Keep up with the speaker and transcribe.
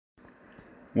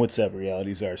What's up,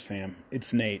 Reality Czars fam?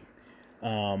 It's Nate.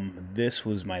 This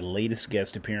was my latest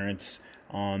guest appearance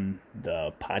on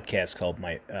the podcast called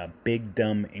my Big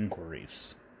Dumb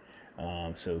Inquiries.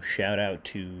 So shout out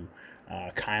to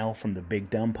Kyle from the Big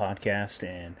Dumb podcast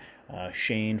and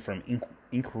Shane from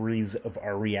Inquiries of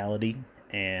Our Reality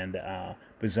and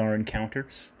Bizarre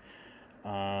Encounters.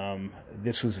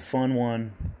 This was a fun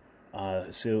one.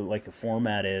 So like the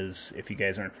format is, if you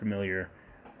guys aren't familiar,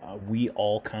 we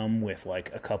all come with like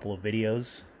a couple of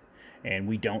videos, and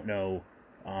we don't know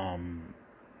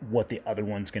what the other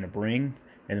one's going to bring,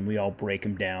 and then we all break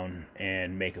them down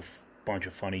and make a bunch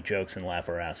of funny jokes and laugh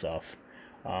our ass off.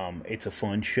 It's a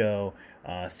fun show.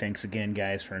 Thanks again,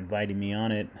 guys, for inviting me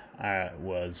on it. It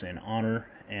was an honor,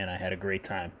 and I had a great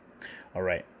time. All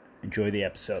right, enjoy the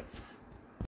episode.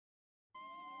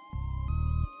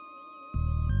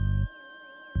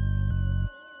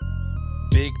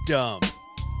 Big Dumb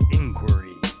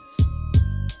Inquiries.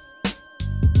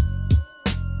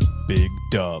 Big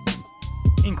Dumb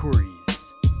Inquiries.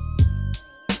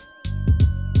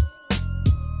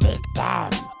 Big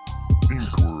Dumb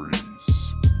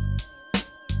Inquiries.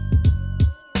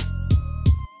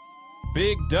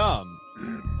 Big Dumb.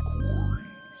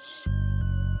 Inquiries.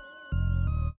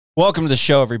 Welcome to the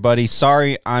show, everybody.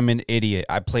 Sorry, I'm an idiot.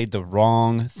 I played the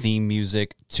wrong theme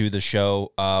music to the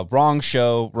show. Wrong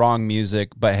show, wrong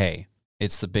music, but hey,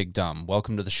 it's the Big Dumb.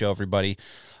 Welcome to the show, everybody.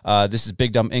 This is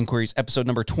Big Dumb Inquiries, episode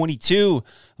number 22.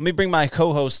 Let me bring my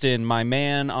co-host in, my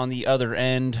man on the other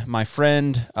end, my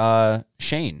friend,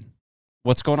 Shane.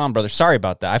 What's going on, brother? Sorry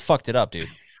about that. I fucked it up, dude.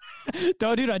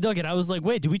 No, dude, I dug it. I was like,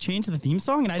 wait, did we change the theme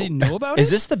song? And I didn't know about it?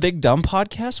 Is this the Big Dumb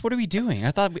podcast? What are we doing?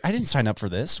 I thought I didn't sign up for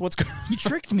this. What's going on? You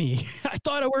tricked me. I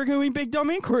thought I were going Big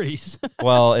Dumb Inquiries.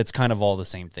 Well, it's kind of all the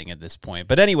same thing at this point.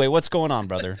 But anyway, what's going on,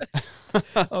 brother?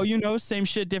 Oh, you know, same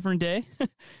shit, different day.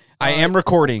 I am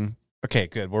recording. Okay,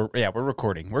 good. We're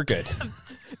recording. We're good.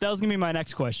 That was going to be my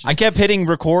next question. I kept hitting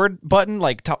record button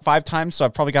like 5 times, so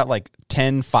I've probably got like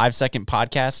 10 5-second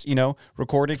podcasts,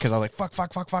 recorded because I was like,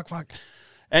 fuck.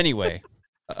 Anyway,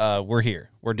 we're here.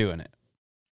 We're doing it.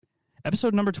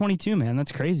 Episode number 22, man.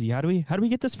 That's crazy. How do we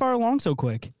get this far along so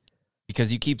quick?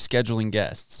 Because you keep scheduling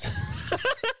guests.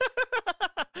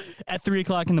 At 3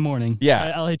 o'clock in the morning.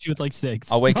 Yeah. I'll hit you with like 6.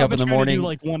 I'll wake up in the morning do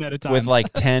like one at a time. with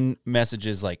like 10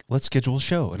 messages like, let's schedule a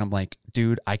show. And I'm like,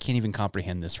 dude, I can't even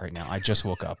comprehend this right now. I just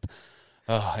woke up.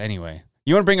 Anyway,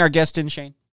 you want to bring our guest in,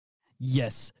 Shane?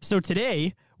 Yes. So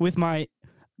today, with my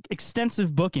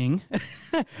extensive booking,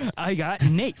 I got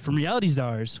Nate from Reality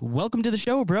Czars. Welcome to the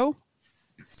show, bro.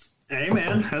 Hey,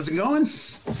 man. How's it going?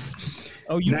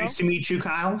 Oh, Nice to meet you,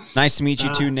 Kyle. Nice to meet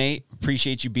you too, Nate.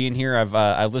 Appreciate you being here.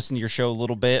 I've listened to your show a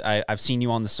little bit. I've seen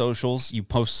you on the socials. You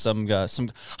post some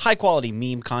high quality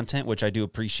meme content, which I do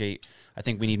appreciate. I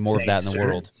think we need more of that in the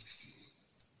world.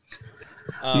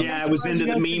 I was into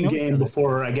the meme game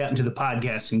before I got into the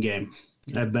podcasting game.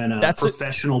 I've been a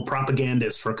professional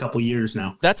propagandist for a couple years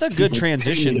now. That's a good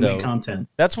transition, though. Content.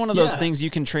 That's one of those things you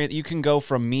can go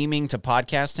from memeing to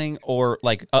podcasting, or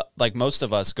like most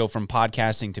of us go from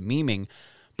podcasting to memeing.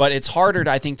 But it's harder,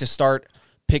 I think, to start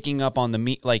picking up on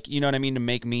the you know what I mean, to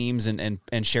make memes and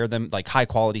share them, like high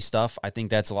quality stuff. I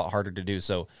think that's a lot harder to do.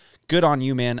 So good on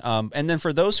you, man. And then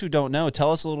for those who don't know,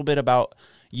 tell us a little bit about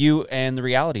you and the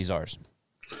Reality Czars.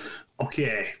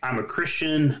 Okay, I'm a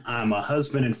Christian. I'm a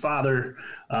husband and father.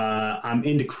 I'm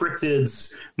into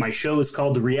cryptids. My show is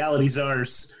called The Reality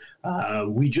Czars.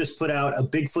 We just put out a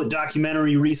Bigfoot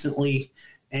documentary recently,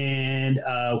 and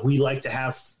we like to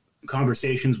have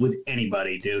conversations with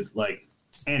anybody, dude. Like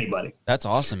anybody. That's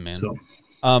awesome, man. So,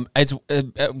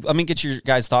 let me get your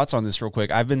guys' thoughts on this real quick.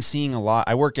 I've been seeing a lot.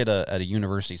 I work at a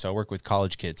university, so I work with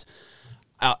college kids.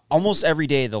 Almost every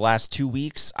day the last 2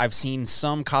 weeks, I've seen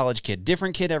some college kid,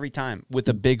 different kid every time, with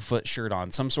a Bigfoot shirt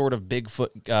on, some sort of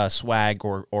Bigfoot swag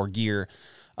or gear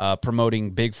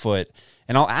promoting Bigfoot.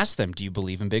 And I'll ask them, do you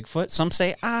believe in Bigfoot? Some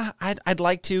say, I'd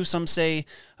like to. Some say,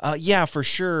 yeah, for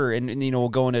sure. And we'll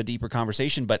go into a deeper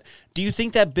conversation. But do you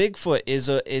think that Bigfoot is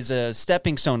a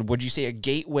stepping stone? Would you say a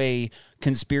gateway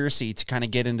conspiracy to kind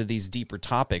of get into these deeper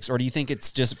topics? Or do you think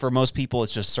it's just, for most people,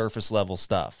 it's just surface level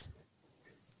stuff?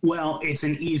 Well, it's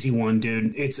an easy one,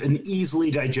 dude. It's an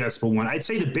easily digestible one. I'd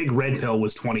say the big red pill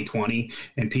was 2020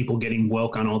 and people getting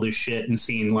woke on all this shit and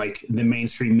seeing like the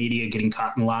mainstream media getting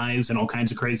caught in lies and all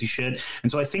kinds of crazy shit.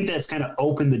 And so I think that's kind of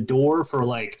opened the door for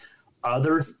like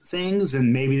other things,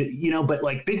 and maybe, but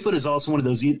like Bigfoot is also one of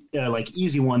those like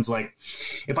easy ones. Like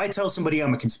if I tell somebody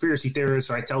I'm a conspiracy theorist,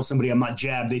 or I tell somebody I'm not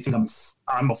jabbed, they think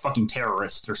I'm a fucking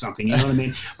terrorist or something. You know what I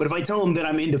mean? But if I tell them that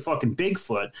I'm into fucking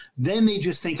Bigfoot, then they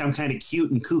just think I'm kind of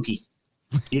cute and kooky.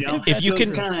 You know, if you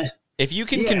If you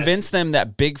can Yes. convince them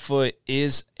that Bigfoot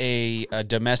is a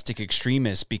domestic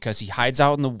extremist because he hides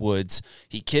out in the woods,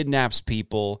 he kidnaps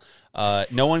people,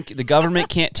 the government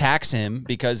can't tax him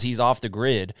because he's off the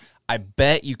grid. I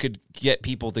bet you could get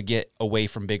people to get away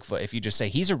from Bigfoot if you just say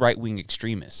he's a right-wing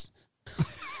extremist.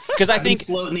 Because I think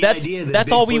floating the that's idea that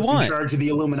that's all we Bigfoot's in want. charge of the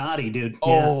Illuminati, dude.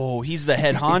 Oh, he's the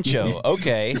head honcho.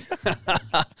 Okay.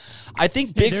 I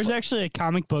think Hey, Bigfoot. there's actually a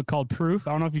comic book called Proof.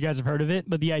 I don't know if you guys have heard of it,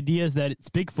 but the idea is that it's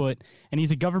Bigfoot and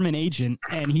he's a government agent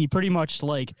and he pretty much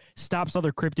like stops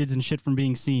other cryptids and shit from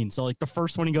being seen. So like the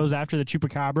first one he goes after the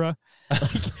chupacabra,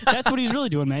 like, that's what he's really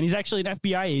doing, man. He's actually an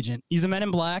FBI agent. He's a Men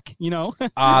in Black, you know.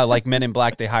 Like Men in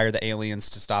Black, they hire the aliens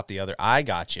to stop the other. I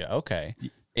got you. Okay.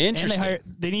 And Interesting.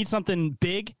 they need something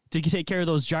big to take care of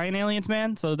those giant aliens,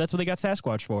 man. So that's what they got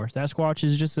Sasquatch for. Sasquatch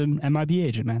is just an MIB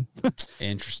agent, man.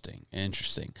 Interesting.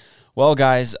 Well,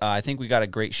 guys, I think we got a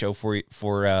great show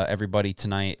for everybody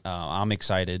tonight. I'm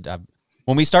excited.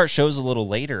 When we start shows a little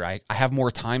later, I have more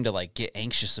time to like get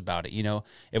anxious about it. You know,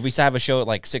 if we have a show at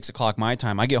like 6 o'clock my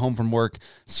time, I get home from work,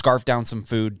 scarf down some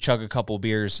food, chug a couple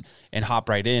beers, and hop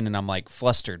right in, and I'm like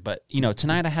flustered. But you know,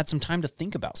 tonight I had some time to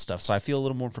think about stuff, so I feel a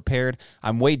little more prepared.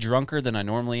 I'm way drunker than I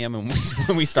normally am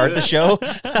when we start the show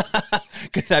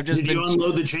because I've just Did been. you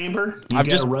unload the chamber? You I've gotta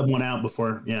just- rub one out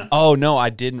before. Yeah. Oh no,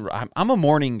 I didn't. I'm a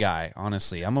morning guy,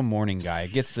 honestly. I'm a morning guy.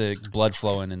 It gets the blood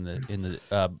flowing in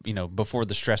the before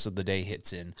the stress of the day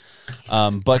hits in.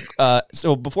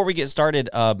 So before we get started,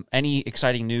 any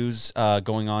exciting news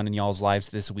going on in y'all's lives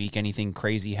this week? Anything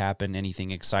crazy happen?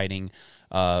 Anything exciting?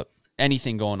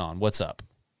 Anything going on? What's up?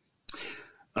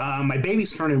 My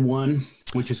baby's turning 1,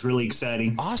 which is really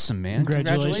exciting. Awesome, man!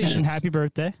 Congratulations and happy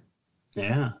birthday.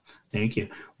 Yeah. Thank you.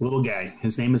 Little guy.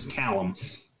 His name is Callum.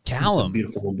 He's a Callum.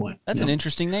 beautiful little boy. That's Yeah. an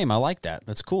interesting name. I like that.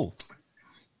 That's cool.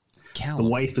 The Callum.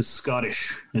 wife is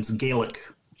Scottish. It's Gaelic.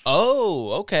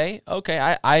 Oh, okay.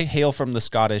 I hail from the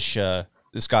Scottish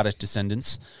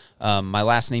descendants. My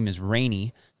last name is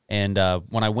Rainey, and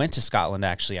when I went to Scotland,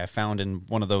 actually, I found in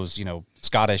one of those,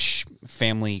 Scottish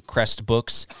family crest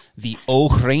books, the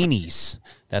O'Rainies.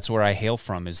 That's where I hail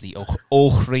from, is the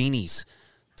O'Rainies.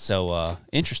 So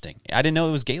interesting. I didn't know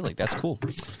it was Gaelic. That's cool.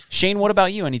 Shane, what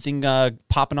about you? Anything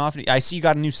popping off? I see you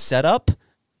got a new setup.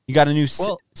 You got a new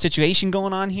situation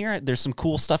going on here. There's some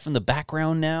cool stuff in the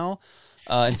background now.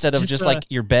 Instead of just like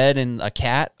your bed and a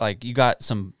cat, like you got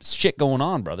some shit going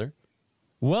on, brother.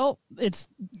 Well, this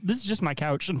is just my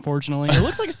couch, unfortunately. It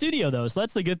looks like a studio though, so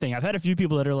that's the good thing. I've had a few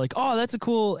people that are like, "Oh, that's a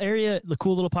cool area, the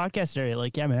cool little podcast area."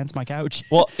 Like, yeah, man, that's my couch.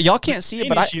 Well, y'all can't see it,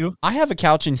 but issue. I have a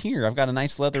couch in here. I've got a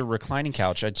nice leather reclining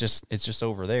couch. It's just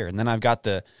over there, and then I've got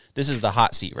this is the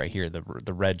hot seat right here,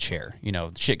 the red chair.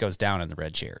 Shit goes down in the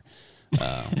red chair.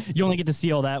 You only get to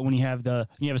see all that when you have a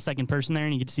second person there,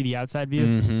 and you get to see the outside view.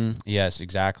 Mm-hmm. Yes,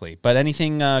 exactly. But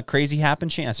anything crazy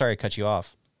happened, Shane? Sorry, I cut you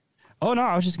off. Oh no,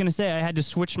 I was just gonna say I had to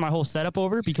switch my whole setup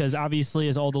over because obviously,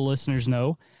 as all the listeners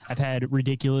know, I've had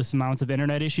ridiculous amounts of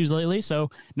internet issues lately. So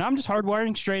now I'm just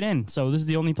hardwiring straight in. So this is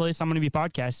the only place I'm going to be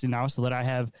podcasting now, so that I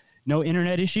have no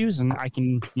internet issues and I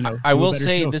can, I do a will better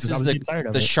say show, this 'cause I is was getting tired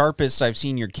of the it. sharpest I've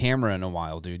seen your camera in a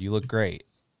while, dude. You look great.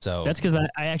 So That's because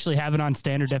I actually have it on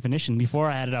standard definition. Before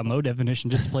I had it on low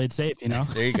definition just to play it safe,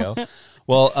 There you go.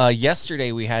 Well,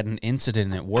 yesterday we had an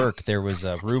incident at work. There was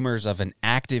rumors of an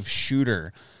active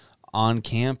shooter on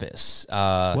campus.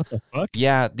 What the fuck?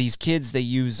 Yeah, these kids, they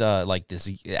use like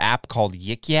this app called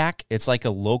Yik Yak. It's like a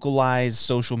localized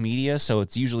social media, so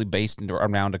it's usually based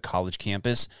around a college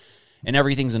campus. And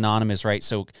everything's anonymous, right?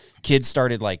 So kids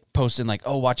started like posting like,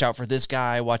 "Oh, watch out for this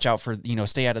guy, watch out for,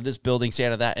 stay out of this building, stay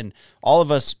out of that." And all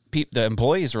of us, the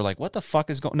employees, were like, "What the fuck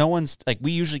is going?" No one's like,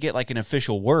 we usually get like an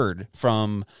official word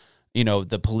from,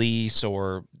 the police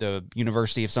or the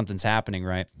university if something's happening,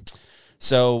 right?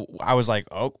 So I was like,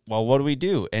 "Oh, well, what do we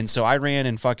do?" And so I ran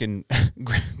and fucking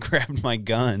grabbed my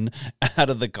gun out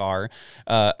of the car.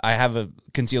 I have a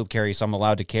concealed carry, so I'm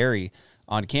allowed to carry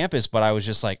on campus, but I was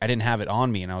just like, I didn't have it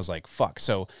on me, and I was like, fuck.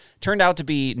 So turned out to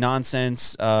be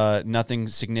nonsense, nothing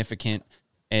significant.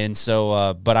 And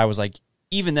so, but I was like,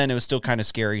 even then it was still kind of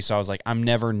scary. So I was like, I'm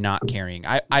never not carrying.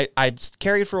 I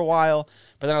carried for a while,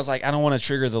 but then I was like, I don't want to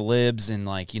trigger the libs and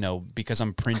like, because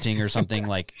I'm printing or something,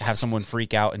 like have someone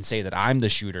freak out and say that I'm the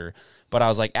shooter. But I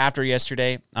was like, after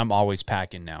yesterday, I'm always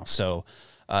packing now. So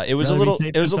it was a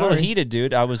little heated,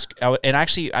 dude. And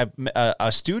actually,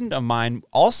 a student of mine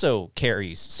also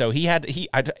carries. So he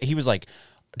was like,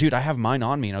 "Dude, I have mine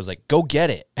on me," and I was like, "Go get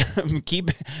it,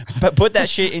 put that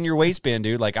shit in your waistband,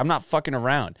 dude. Like, I'm not fucking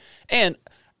around." And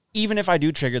even if I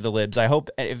do trigger the libs, I hope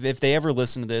if they ever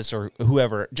listen to this or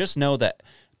whoever, just know that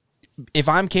if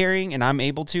I'm carrying and I'm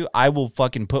able to, I will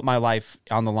fucking put my life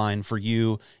on the line for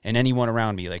you and anyone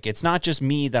around me. Like, it's not just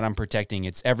me that I'm protecting,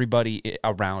 it's everybody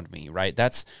around me, right?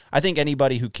 I think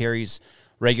anybody who carries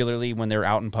regularly when they're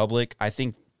out in public, I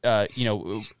think,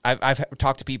 I've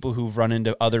talked to people who've run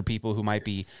into other people who might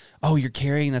be, oh, you're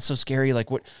carrying, that's so scary. Like,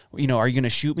 what, are you going to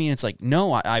shoot me? And it's like,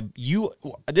 no,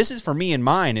 this is for me and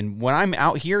mine. And when I'm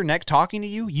out here next talking to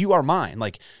you, you are mine.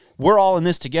 Like, we're all in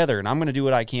this together, and I'm going to do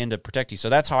what I can to protect you. So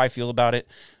that's how I feel about it.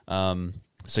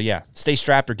 So yeah, stay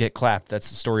strapped or get clapped. That's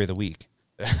the story of the week.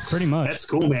 Pretty much. That's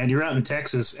cool, man. You're out in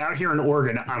Texas. Out here in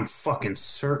Oregon, I'm fucking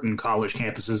certain college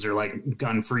campuses are like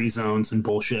gun-free zones and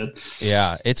bullshit.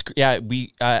 Yeah,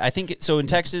 I think so. In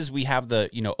Texas, we have the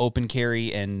open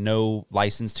carry and no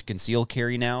license to conceal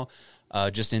carry now,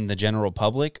 just in the general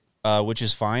public, which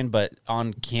is fine. But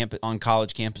on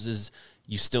college campuses,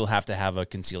 you still have to have a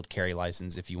concealed carry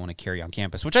license if you want to carry on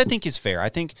campus, which I think is fair. I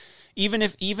think even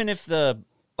if the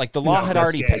law had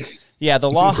already,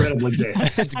 the law, incredibly gay.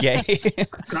 It's gay.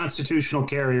 Constitutional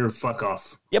carrier, fuck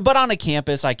off. Yeah, but on a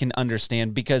campus, I can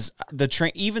understand because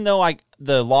even though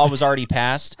the law was already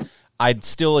passed, I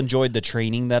still enjoyed the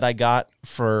training that I got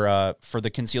for the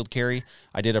concealed carry.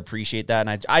 I did appreciate that,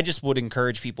 and I just would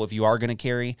encourage people, if you are going to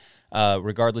carry,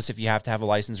 regardless if you have to have a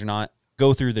license or not,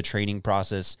 go through the training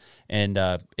process. And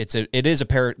that's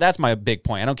my big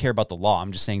point. I don't care about the law.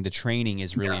 I'm just saying the training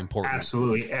is really important.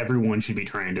 Absolutely. Everyone should be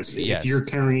trained. Yes. If you're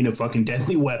carrying a fucking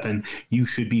deadly weapon, you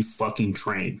should be fucking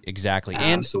trained. Exactly.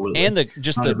 Absolutely. And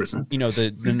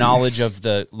the knowledge of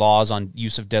the laws on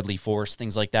use of deadly force,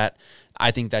 things like that.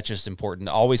 I think that's just important.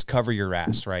 Always cover your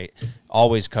ass, right?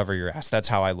 Always cover your ass. That's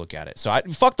how I look at it. So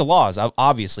fuck the laws,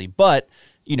 obviously, but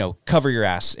cover your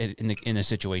ass in a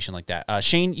situation like that.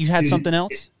 Shane, you had something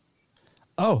else?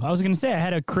 Oh, I was going to say I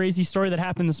had a crazy story that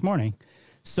happened this morning.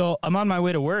 So I'm on my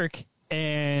way to work,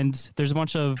 and there's a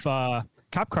bunch of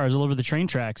cop cars all over the train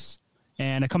tracks.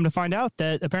 And I come to find out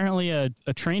that apparently a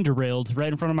train derailed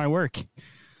right in front of my work.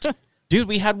 Dude,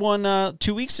 we had one a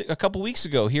couple weeks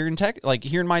ago here in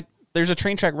there's a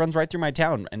train track runs right through my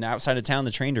town, and outside of town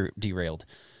the train derailed.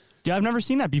 Yeah, I've never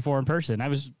seen that before in person. It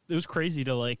was crazy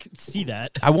to see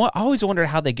that. I always wondered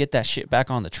how they get that shit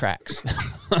back on the tracks.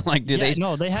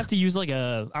 No, they have to use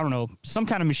some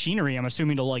kind of machinery, I'm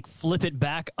assuming, to flip it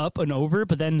back up and over,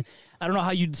 but then I don't know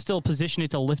how you'd still position it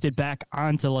to lift it back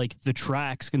onto the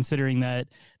tracks, considering that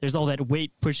there's all that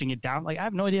weight pushing it down. I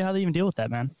have no idea how they even deal with that,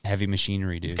 man. Heavy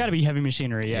machinery, dude. It's got to be heavy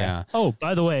machinery, yeah. Oh,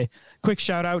 by the way, quick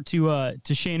shout out to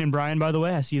Shane and Brian, by the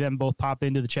way. I see them both pop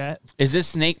into the chat. Is this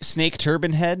Snake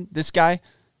Turban Head, this guy?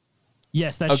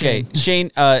 Yes, that's okay. Shane.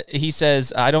 Shane, he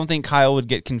says, I don't think Kyle would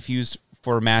get confused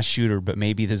for a mass shooter, but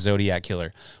maybe the Zodiac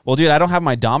killer. Well, dude, I don't have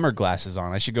my Dahmer glasses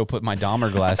on. I should go put my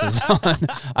Dahmer glasses on.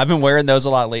 I've been wearing those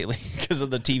a lot lately because of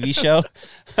the TV show.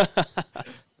 You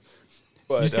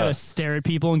just gotta stare at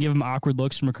people and give them awkward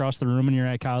looks from across the room when you're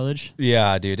at college.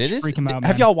 Yeah, dude, it is. Freak them out,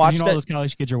 have man. y'all watched all that? Those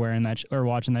college kids are wearing that or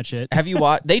watching that shit. Have you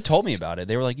watched? They told me about it.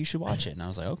 They were like, "You should watch it," and I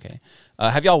was like, "Okay."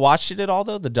 Have y'all watched it at all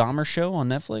though? The Dahmer show on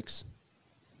Netflix.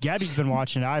 Gabby's been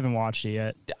watching it. I haven't watched it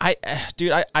yet. I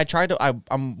tried to.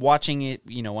 I'm watching it.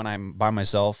 When I'm by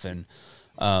myself, and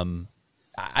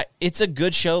it's a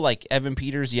good show. Like Evan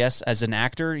Peters, yes, as an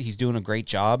actor, he's doing a great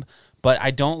job. But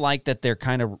I don't like that they're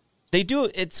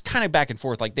it's kind of back and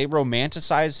forth. Like they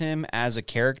romanticize him as a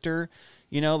character,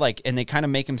 and they kind of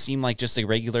make him seem like just a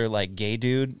regular gay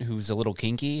dude who's a little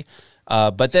kinky.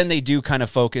 But then they do kind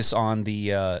of focus on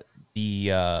the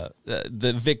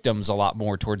victims a lot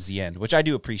more towards the end, which I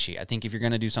do appreciate. I think if you're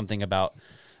going to do something about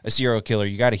a serial killer,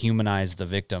 you got to humanize the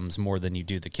victims more than you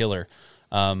do the killer.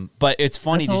 But it's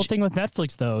funny. That's the whole thing with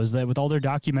Netflix, though, is that with all their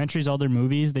documentaries, all their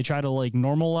movies, they try to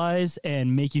normalize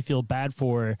and make you feel bad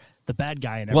for the bad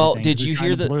guy and everything. Well, did you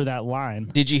hear blur that line?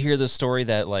 Did you hear the story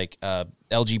that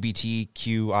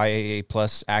LGBTQIAA+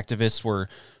 activists were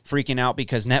freaking out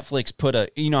because Netflix put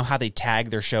how they tag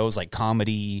their shows like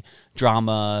comedy,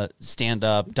 drama,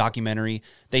 stand-up, documentary.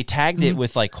 They tagged it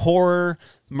with horror,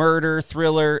 murder,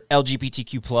 thriller,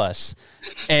 LGBTQ+.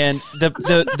 And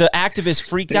the activists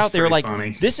freaked out. They were like,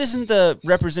 funny. This isn't the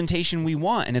representation we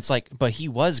want. And it's like, but he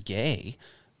was gay.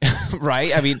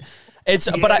 Right? I mean, it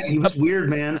was weird,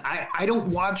 man. I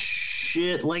don't watch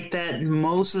shit like that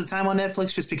most of the time on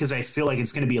Netflix just because I feel like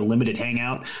it's going to be a limited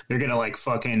hangout. They're going to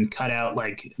fucking cut out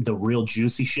the real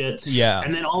juicy shit. Yeah.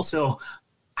 And then also,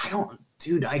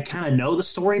 I kind of know the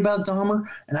story about Dahmer,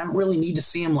 and I don't really need to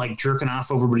see him jerking off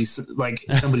over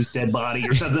somebody's dead body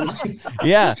or something.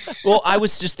 Yeah. Well, I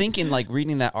was just thinking,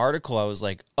 reading that article, I was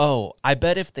like, oh, I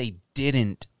bet if they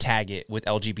didn't tag it with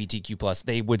LGBTQ+,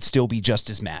 they would still be just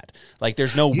as mad. Like,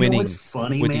 there's no You winning know what's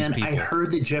funny, with man? these people. I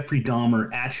heard that Jeffrey Dahmer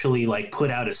actually like put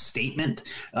out a statement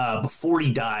before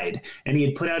he died, and he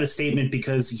had put out a statement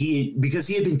because he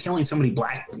had been killing so many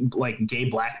gay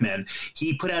black men.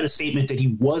 He put out a statement that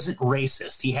he wasn't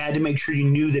racist. He had to make sure you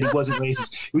knew that he wasn't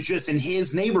racist. It was just in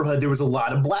his neighborhood there was a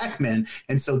lot of black men,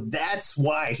 and so that's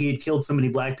why he had killed so many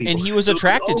black people. And he was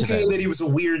attracted to them. That he was a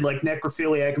weird like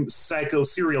necrophiliac psycho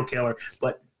serial killer,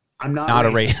 but I'm not Not a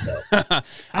racist. racist.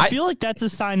 I feel like that's a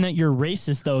sign that you're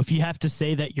racist, though, if you have to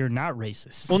say that you're not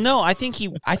racist. Well, no, I think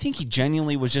he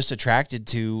genuinely was just attracted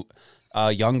to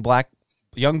young black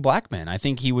men. I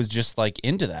think he was just like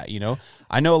into that, you know.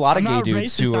 I know a lot of I'm gay not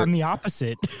dudes racist, who are I'm the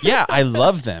opposite. yeah, I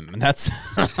love them. And that's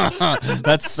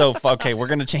so okay. We're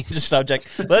gonna change the subject.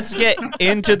 Let's get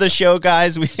into the show,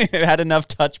 guys. We had enough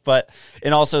touch,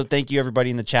 and also thank you everybody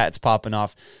in the chat. It's popping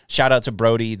off. Shout out to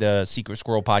Brody, the Secret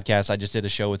Squirrel podcast. I just did a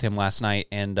show with him last night,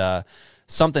 and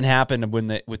something happened with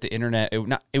the internet.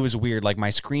 It was weird. Like, my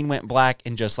screen went black,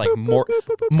 and just like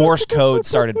Morse code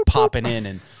started popping in,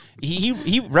 and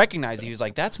he recognized it. He was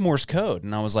like, "That's Morse code,"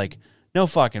 and I was like, "No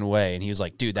fucking way." And he was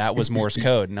like, "Dude, that was Morse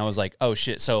code." And I was like, "Oh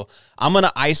shit." So I'm going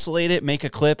to isolate it, make a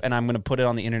clip, and I'm going to put it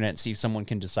on the internet and see if someone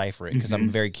can decipher it, because I'm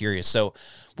very curious. So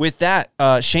with that,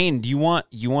 Shane, do you want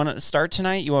to start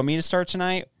tonight? You want me to start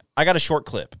tonight? I got a short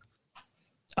clip.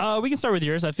 We can start with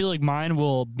yours. I feel like mine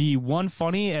will be one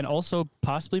funny and also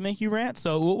possibly make you rant.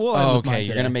 So we'll end with mine Okay, you're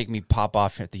today. going to make me pop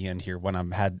off at the end here when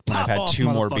I've had Pop two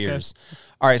off, more motherfucker. beers.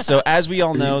 All right, so as we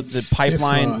all know, the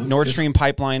pipeline, Nord Stream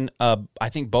pipeline, I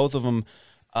think both of them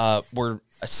were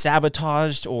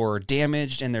sabotaged or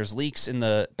damaged, and there's leaks in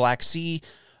the Black Sea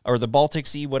or the Baltic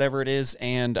Sea, whatever it is,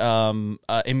 and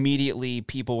immediately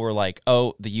people were like,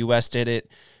 "Oh, the U.S. did it,"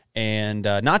 and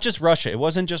not just Russia. It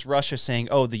wasn't just Russia saying,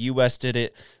 "Oh, the U.S. did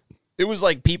it." It was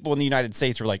like people in the United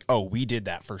States were like, "Oh, we did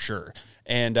that for sure."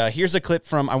 And here's a clip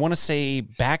from, I want to say,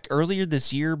 back earlier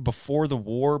this year, before the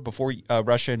war, before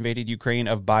Russia invaded Ukraine,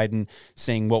 of Biden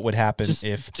saying what would happen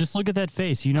if... Just look at that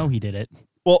face. You know he did it.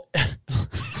 Well,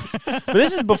 but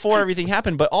this is before everything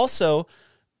happened, but also...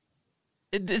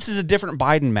 This is a different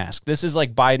Biden mask. This is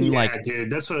like Biden, Yeah, dude,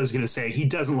 that's what I was gonna say. He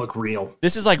doesn't look real.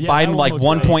 This is like Yeah, Biden that like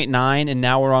one looks 1.9, and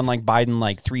now we're on like Biden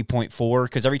like 3.4,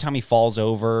 because every time he falls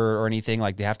over or anything,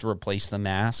 like they have to replace the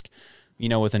mask, you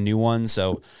know, with a new one.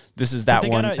 So this is that They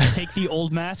one. gotta take the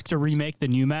old mask to remake the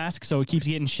new mask, so it keeps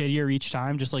getting shittier each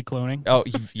time, just like cloning. Oh,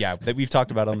 yeah, that we've talked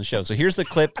about on the show. So here's the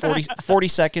clip, 40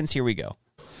 seconds. Here we go.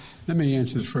 Let me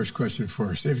answer the first question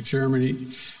first. If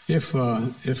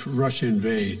Russia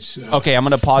invades, Okay, I'm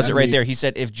going to pause it right mean- there. He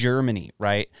said if Germany,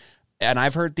 right? And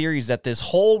I've heard theories that this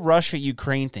whole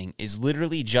Russia-Ukraine thing is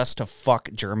literally just to fuck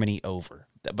Germany over.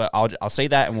 But I'll say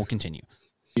that and we'll continue.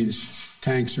 means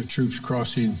tanks or troops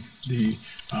crossing the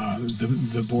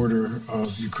border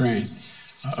of Ukraine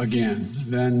again,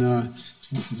 then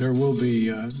there will be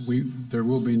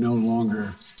no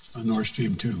longer a Nord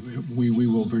Stream 2. We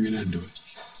will bring an end to it.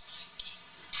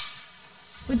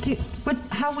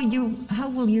 How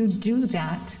will you do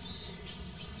that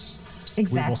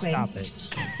exactly? We will stop it.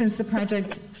 Since the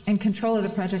project and control of the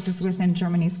project is within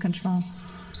Germany's control.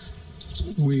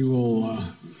 We will.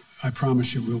 I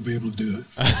promise you, we'll be able to do it.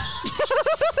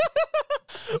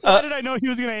 Why did I know he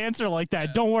was going to answer like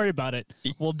that? Don't worry about it.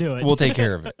 We'll do it. We'll take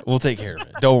care of it.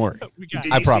 Don't worry. We got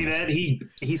Did it. I you promise. see that?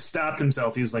 He stopped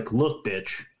himself. He was like, "Look,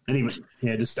 bitch," and he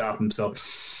had to stop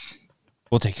himself.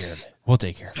 We'll take care of it.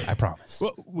 I promise.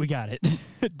 We got it.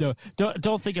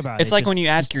 Don't think about it. It's like when Just- you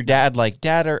ask your dad, like,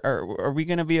 "Dad, are we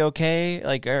gonna be okay?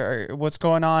 Like, what's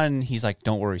going on?" And he's like,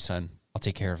 "Don't worry, son. I'll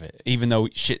take care of it." Even though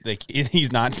shit, like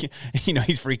he's not, you know,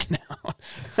 he's freaking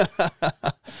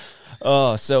out.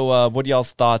 Oh, so what are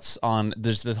y'all's thoughts on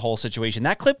the whole situation?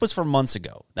 That clip was from months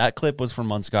ago.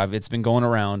 It's been going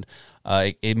around.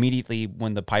 Immediately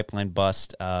when the pipeline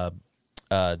bust,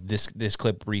 this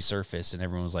clip resurfaced, and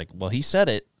everyone was like, "Well, he said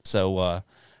it." So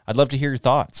I'd love to hear your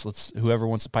thoughts. Whoever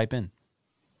wants to pipe in.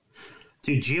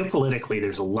 Dude, geopolitically,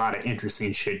 there's a lot of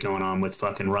interesting shit going on with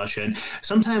fucking Russia. And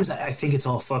sometimes I think it's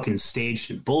all fucking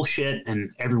staged and bullshit,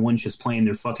 and everyone's just playing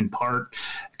their fucking part,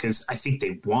 because I think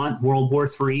they want World War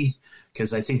III,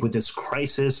 because I think with this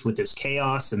crisis, with this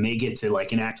chaos, and they get to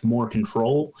like enact more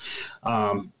control.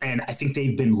 And I think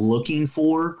they've been looking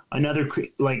for another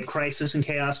crisis and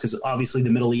chaos, because obviously the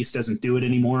Middle East doesn't do it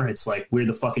anymore. It's like we're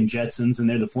the fucking Jetsons and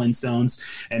they're the Flintstones,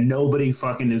 and nobody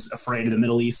fucking is afraid of the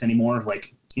Middle East anymore.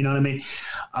 Like, you know what I mean?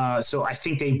 So I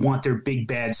think they want their big,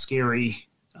 bad, scary.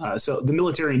 So the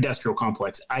military industrial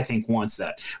complex, I think, wants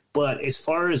that. But as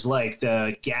far as like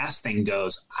the gas thing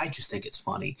goes, I just think it's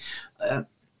funny.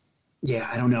 Yeah,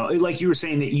 I don't know. Like you were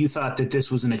saying that you thought that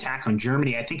this was an attack on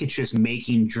Germany. I think it's just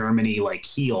making Germany like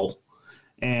heal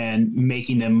and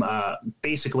making them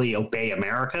basically obey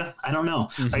America. I don't know.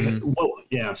 Like,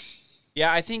 yeah.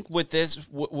 Yeah, I think with this,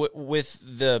 with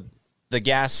the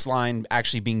gas line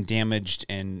actually being damaged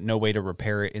and no way to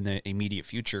repair it in the immediate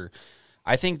future,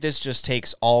 I think this just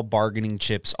takes all bargaining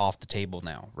chips off the table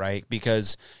now, right?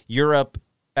 Because Europe,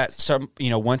 at some,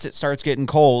 once it starts getting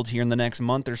cold here in the next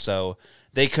month or so,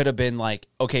 they could have been like,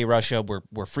 okay, Russia,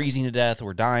 we're freezing to death,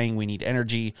 we're dying, we need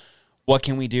energy. What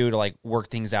can we do to like work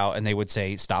things out? And they would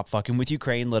say, stop fucking with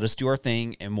Ukraine, let us do our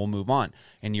thing, and we'll move on.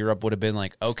 And Europe would have been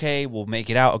like, okay, we'll make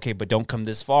it out. Okay, but don't come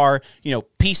this far.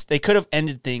 Peace. They could have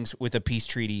ended things with a peace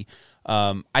treaty.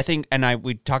 I think, and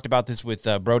we talked about this with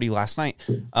Brody last night.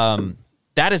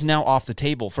 That is now off the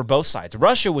table for both sides.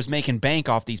 Russia was making bank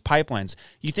off these pipelines.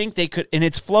 You think they could, and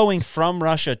it's flowing from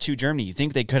Russia to Germany. You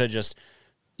think they could have just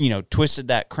twisted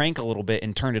that crank a little bit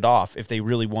and turned it off if they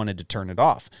really wanted to turn it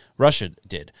off. Russia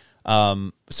did.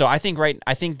 So I think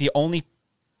the only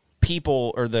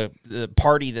people or the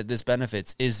party that this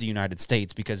benefits is the United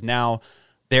States, because now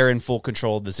they're in full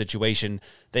control of the situation.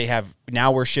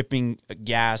 Now we're shipping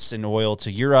gas and oil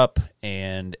to Europe,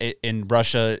 and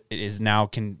Russia is now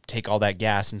can take all that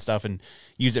gas and stuff and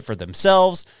use it for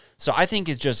themselves. So I think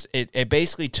it's just, it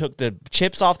basically took the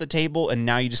chips off the table, and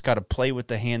now you just got to play with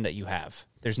the hand that you have.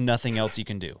 There's nothing else you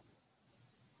can do.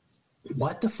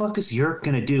 What the fuck is Europe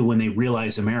going to do when they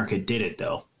realize America did it,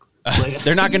 though? Like,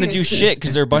 they're not going to do shit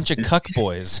because they're a bunch of cuck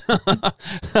boys.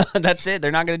 That's it.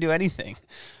 They're not going to do anything.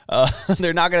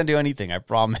 They're not going to do anything, I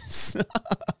promise.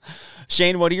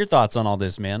 Shane, what are your thoughts on all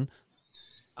this, man?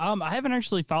 I haven't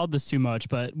actually followed this too much,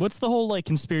 but what's the whole like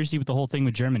conspiracy with the whole thing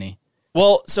with Germany?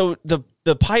 Well, so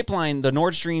the pipeline, the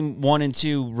Nord Stream 1 and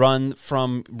 2 run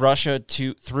from Russia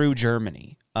through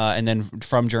Germany. And then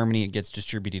from Germany, it gets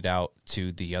distributed out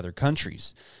to the other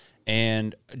countries.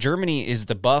 And Germany is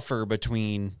the buffer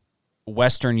between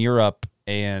Western Europe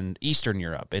and Eastern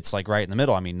Europe. It's like right in the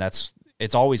middle. I mean,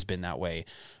 it's always been that way.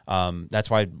 That's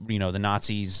why, the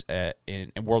Nazis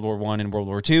in World War I and World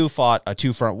War II fought a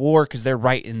two-front war, because they're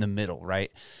right in the middle,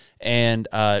 right? And,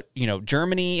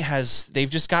 Germany they've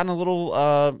just gotten a little,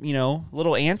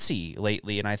 little antsy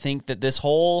lately. And I think that this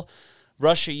whole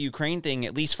Russia-Ukraine thing,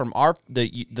 at least from the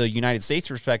United States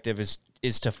perspective,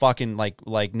 is to fucking,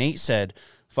 like Nate said,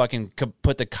 fucking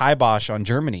put the kibosh on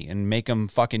Germany and make them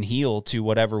fucking heel to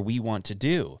whatever we want to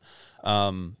do.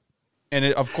 And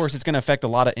of course, it's going to affect a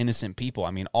lot of innocent people.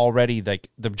 I mean, already like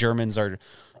the Germans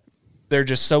they're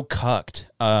just so cucked.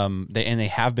 They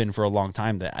have been for a long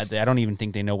time that I don't even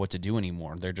think they know what to do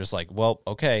anymore. They're just like, well,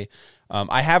 okay.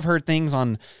 I have heard things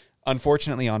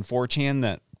unfortunately on 4chan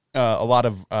that a lot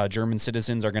of German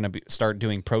citizens are going to start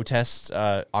doing protests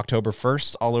October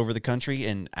 1st all over the country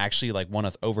and actually like want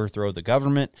to overthrow the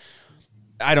government.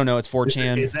 I don't know. It's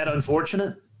 4chan. Is that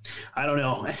unfortunate? I don't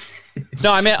know.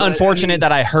 No, I meant unfortunate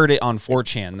that I heard it on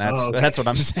 4chan. That's what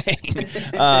I'm saying.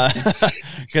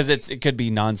 Because it could be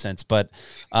nonsense. But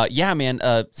yeah, man.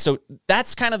 So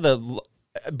that's kind of the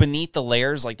beneath the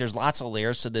layers. Like there's lots of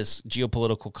layers to this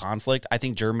geopolitical conflict. I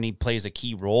think Germany plays a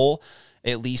key role,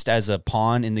 at least as a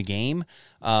pawn in the game.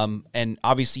 And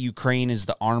obviously Ukraine is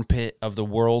the armpit of the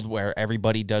world where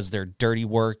everybody does their dirty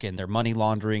work and their money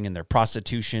laundering and their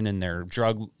prostitution and their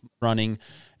drug running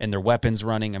and their weapons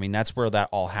running. I mean, that's where that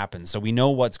all happens. So we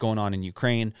know what's going on in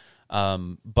Ukraine.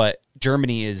 But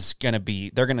Germany is they're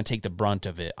going to take the brunt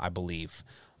of it, I believe.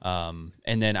 And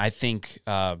then I think,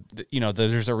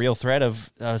 there's a real threat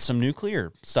of some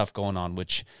nuclear stuff going on,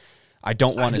 which I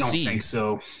don't want to see. I don't think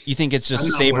so. You think it's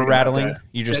just saber rattling?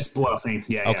 That's bluffing.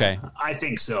 Yeah. Okay. Yeah. I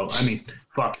think so. I mean,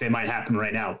 fuck, they might happen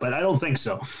right now, but I don't think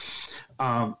so.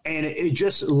 And it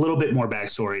just a little bit more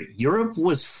backstory. Europe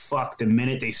was fucked the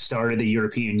minute they started the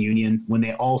European Union, when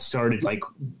they all started like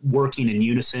working in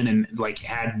unison and like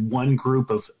had one group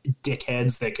of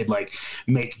dickheads that could like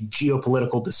make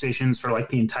geopolitical decisions for like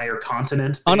the entire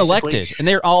continent. Basically. Unelected. And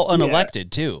they're all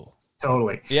unelected too.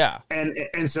 Totally. Yeah.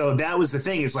 And so that was the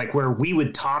thing, is like where we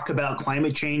would talk about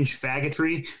climate change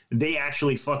faggotry, they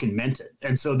actually fucking meant it.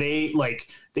 And so they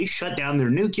shut down their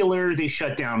nuclear, they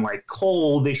shut down like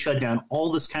coal, they shut down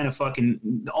all this kind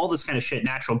of shit,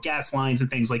 natural gas lines and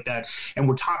things like that. And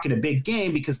we're talking a big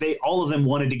game because all of them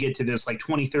wanted to get to this like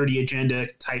 2030 agenda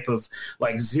type of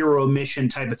like zero emission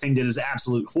type of thing that is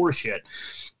absolute horseshit.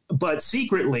 But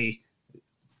secretly,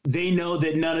 they know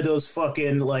that none of those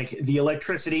fucking, like, the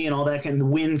electricity and all that kind of the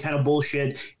wind kind of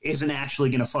bullshit isn't actually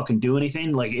going to fucking do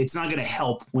anything. Like, it's not going to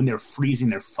help when they're freezing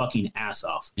their fucking ass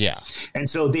off. Yeah. And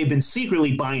so they've been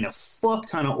secretly buying a fuck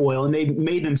ton of oil, and they've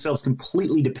made themselves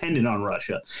completely dependent on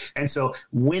Russia. And so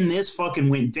when this fucking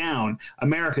went down,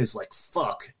 America's like,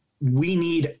 fuck, we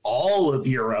need all of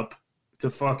Europe to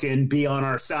fucking be on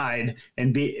our side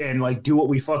and like do what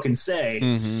we fucking say,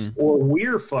 or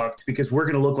we're fucked because we're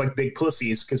going to look like big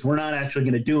pussies because we're not actually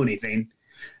going to do anything.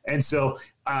 And so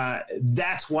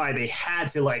that's why they had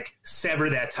to like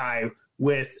sever that tie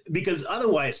with, because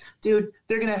otherwise, dude,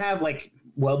 they're going to have like,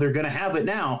 well, they're going to have it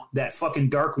now, that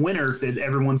fucking dark winter that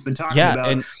everyone's been talking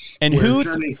about. And who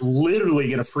Germany's literally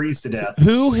going to freeze to death.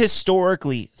 Who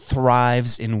historically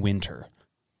thrives in winter?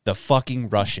 The fucking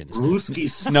Russians.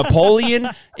 Ruskies. Napoleon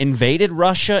invaded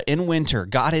Russia in winter,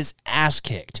 got his ass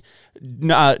kicked.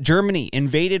 Germany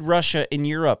invaded Russia in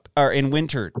Europe or in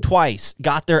winter twice,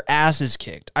 got their asses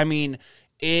kicked. I mean,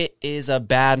 it is a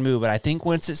bad move. And I think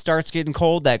once it starts getting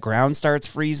cold, that ground starts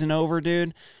freezing over,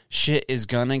 dude, shit is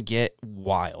gonna get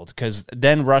wild. Because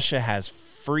then Russia has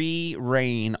free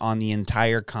reign on the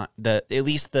entire at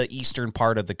least the eastern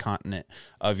part of the continent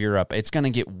of Europe. It's gonna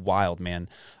get wild, man.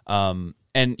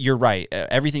 And you're right.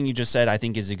 Everything you just said, I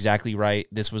think, is exactly right.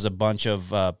 This was a bunch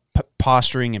of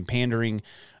posturing and pandering,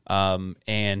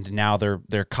 and now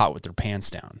they're caught with their pants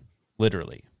down,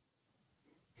 literally.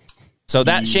 So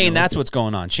that, Shane, that's what's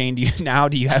going on. Shane, do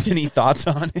you have any thoughts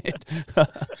on it?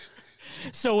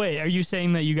 So wait, are you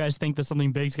saying that you guys think that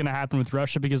something big's going to happen with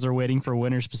Russia because they're waiting for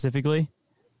winter specifically?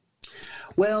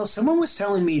 Well, someone was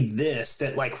telling me this,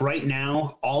 that like right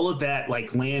now, all of that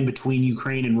like land between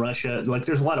Ukraine and Russia, like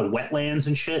there's a lot of wetlands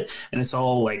and shit, and it's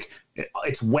all like,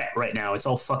 it's wet right now. It's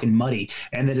all fucking muddy.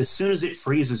 And that as soon as it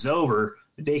freezes over,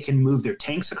 they can move their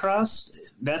tanks across.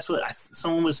 That's what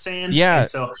someone was saying. Yeah. And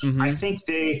so I think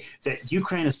that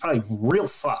Ukraine is probably real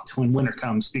fucked when winter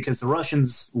comes, because the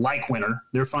Russians like winter.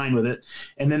 They're fine with it.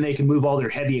 And then they can move all their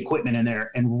heavy equipment in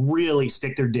there and really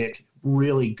stick their dick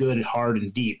really good and hard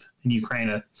and deep in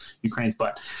Ukraine's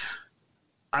butt.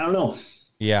 I don't know.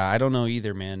 Yeah, I don't know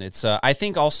either, man. It's I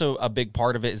think also a big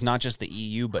part of it is not just the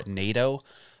EU, but NATO.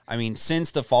 I mean, since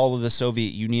the fall of the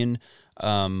Soviet Union,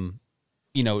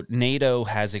 NATO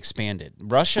has expanded.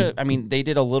 Russia, I mean, they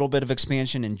did a little bit of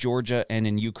expansion in Georgia and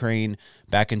in Ukraine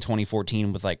back in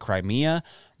 2014 with like Crimea,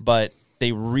 but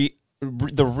the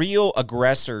real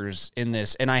aggressors in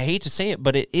this, and I hate to say it,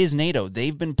 but it is NATO.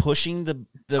 They've been pushing the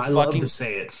I love to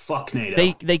say it. Fuck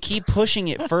NATO. They keep pushing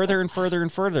it further and further and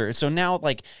further. So now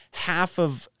like half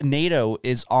of NATO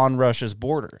is on Russia's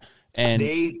border. And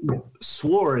they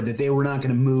swore that they were not going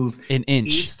to move an inch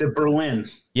east of Berlin.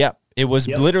 Yep. It was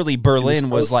literally Berlin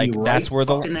was like, right, that's where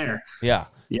there. Yeah.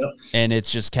 Yep. And it's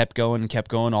just kept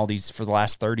going all these for the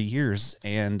last 30 years.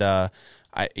 And and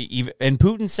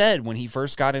Putin said when he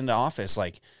first got into office,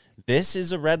 like, this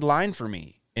is a red line for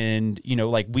me. And,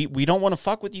 like we don't want to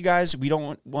fuck with you guys. We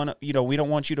don't want to, we don't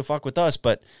want you to fuck with us,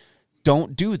 but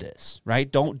don't do this, right?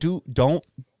 Don't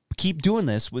keep doing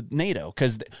this with NATO.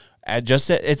 Cause I just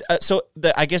said it's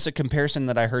I guess a comparison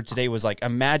that I heard today was like,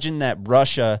 imagine that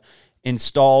Russia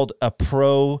installed a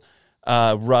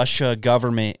Russia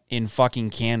government in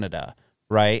fucking Canada,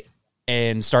 right?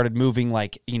 And started moving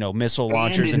like, missile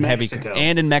launchers and heavy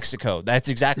and in Mexico. That's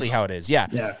exactly how it is. Yeah.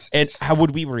 Yeah. And how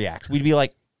would we react? We'd be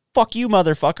like, fuck you,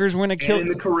 motherfuckers. We're going to kill in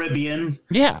the Caribbean.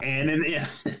 Yeah. And in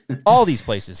all these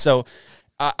places. So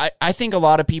I think a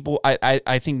lot of people,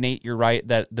 I think, Nate, you're right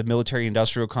that the military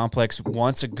industrial complex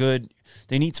wants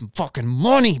they need some fucking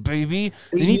money, baby.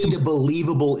 They need a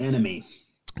believable enemy.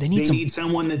 They need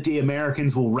someone that the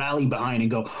Americans will rally behind and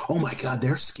go, oh my God,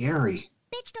 they're scary.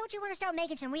 Bitch, don't you want to start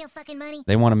making some real fucking money?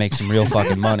 They want to make some real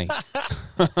fucking money.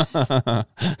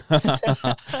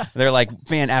 They're like,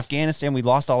 man, Afghanistan, we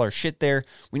lost all our shit there.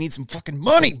 We need some fucking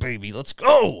money, baby. Let's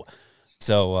go.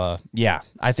 So, yeah,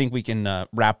 I think we can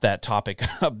wrap that topic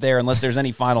up there unless there's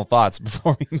any final thoughts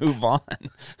before we move on.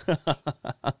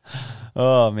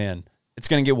 Oh, man. It's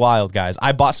going to get wild, guys.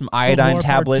 I bought some iodine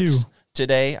tablets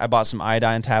today. Just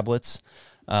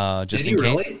in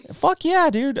case. Really? Fuck yeah,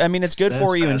 dude. I mean, it's good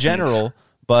for you in general,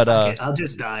 but I'll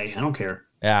just die. I don't care.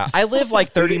 Yeah, I live like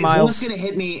 30 miles. Who's going to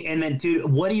hit me? And then,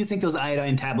 dude, what do you think those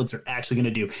iodine tablets are actually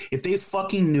going to do? If they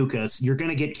fucking nuke us, you're going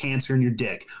to get cancer in your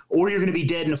dick, or you're going to be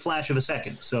dead in a flash of a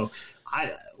second. So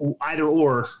either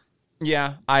or.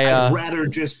 Yeah, I'd rather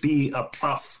just be a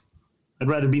puff. I'd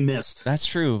rather be missed. That's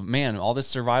true, man. All this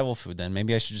survival food. Then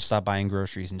maybe I should just stop buying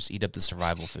groceries and just eat up the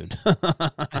survival food.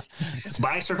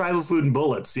 Buy survival food and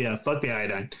bullets. Yeah, fuck the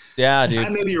iodine. Yeah,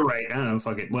 dude. Maybe you're right. I don't know.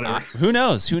 Fuck it. Whatever. Who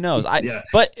knows? Who knows? Yeah.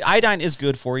 But iodine is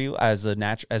good for you as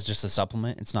as just a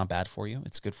supplement. It's not bad for you.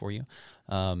 It's good for you.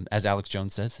 As Alex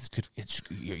Jones says, it's good.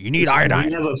 You need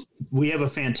iodine. We have a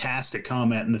fantastic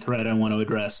comment in the thread I want to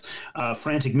address.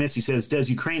 Frantic Missy says, "Does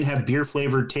Ukraine have beer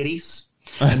flavored titties?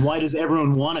 And why does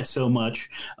everyone want it so much?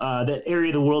 That area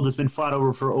of the world has been fought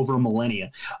over for over a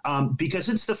millennia. Because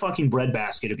it's the fucking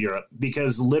breadbasket of Europe.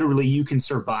 Because literally you can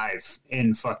survive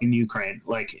in fucking Ukraine.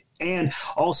 And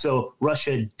also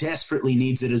Russia desperately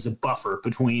needs it as a buffer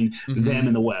between them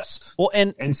and the West. Well,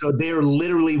 and so they're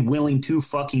literally willing to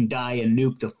fucking die and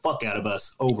nuke the fuck out of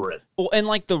us over it. Well, and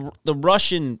like the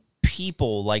Russian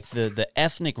people, like the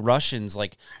ethnic Russians,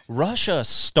 like Russia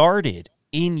started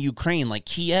in Ukraine. Like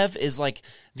Kiev is like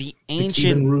the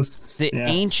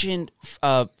ancient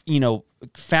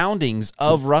foundings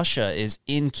of Russia is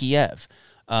in Kiev.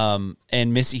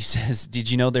 And Missy says, did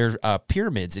you know there are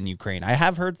pyramids in Ukraine? I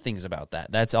have heard things about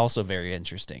that. That's also very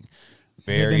interesting.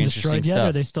 Very interesting stuff. Yet, or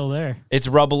are they still there? It's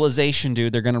rubbleization,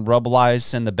 dude. They're going to rubbleize,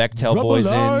 send the Bechtel boys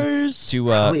in to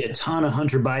probably a ton of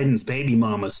Hunter Biden's baby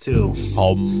mamas too.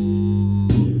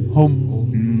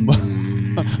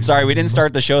 Sorry, we didn't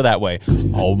start the show that way.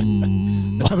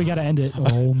 That's how we got to end it.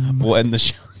 We'll end the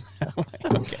show that way.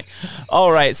 Okay.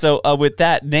 All right. So with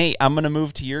that, Nate, I'm going to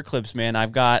move to your clips, man.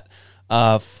 I've got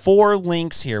 4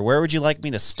 links here. Where would you like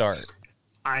me to start?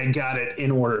 I got it in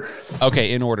order.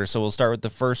 Okay, in order. So we'll start with the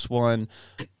first one.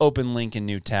 Open link in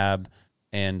new tab.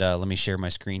 And let me share my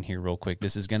screen here real quick.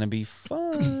 This is going to be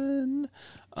fun.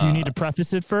 Do you need to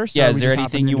preface it first? Yeah, is there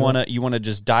anything you want to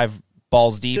just dive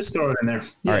balls deep? Just throw it in there.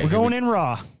 Yeah, right, we're going in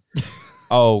raw.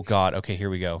 Oh, God. Okay,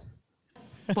 here we go.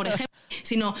 Por ejemplo,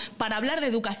 sino para hablar de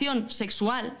educación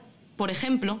sexual, por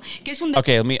ejemplo, que es un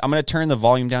Okay, I'm going to turn the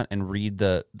volume down and read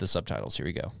the subtitles. Here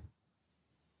we go.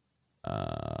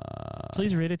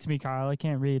 Please read it to me, Kyle. I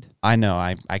can't read. I know.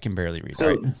 I can barely read.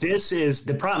 So this is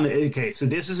the problem. Okay, so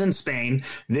this is in Spain.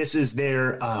 This is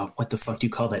their what the fuck do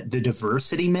you call that? The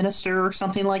diversity minister or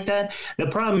something like that. The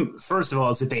problem, first of all,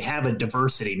 is that they have a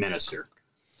diversity minister.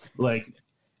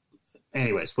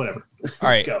 Anyways, whatever. All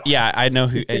right. Yeah, I know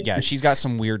who. Yeah, she's got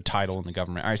some weird title in the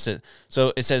government. All right.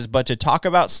 So it says, but to talk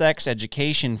about sex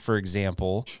education, for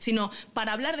example, sino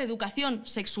para hablar de educación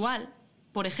sexual.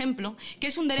 Por ejemplo, que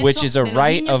es un derecho which is a de los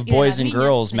right niños of y de boys las and niñas,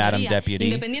 girls, señoría, Madam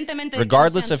Deputy, independientemente de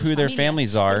regardless quiénes of who sean their sus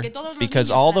families familias, are, porque todos los because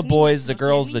niños, all the las boys, niñas, the los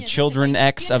girls, niños the de este children país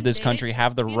X of this tienen country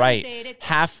have the tienen right, derecho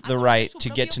half the a right conocer to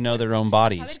su get to propio know their own cuerpo,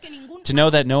 bodies, saber que ningún to know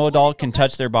that no puede adult can tocar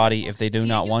touch their su body cuerpo if they do si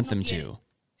not ellos want no them quieren. to.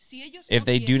 Si ellos If no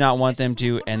they do quieren, not want eso them es to,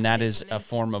 una and forma that de is a violencia.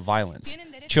 form of violence.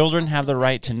 Tienen derecho Children a have the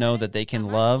right to know that they can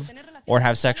love or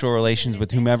have sexual relations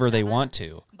with whomever they want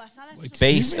to,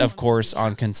 based, of course,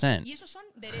 on consent.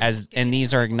 And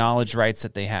these are acknowledged rights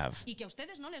that they have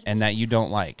and that you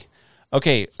don't like.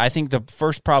 Okay, I think the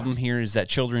first problem here is that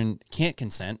children can't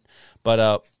consent,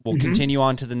 but we'll continue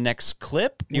on to the next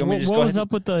clip. You want me to just what go was ahead?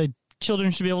 up with the children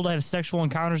should be able to have sexual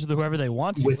encounters with whoever they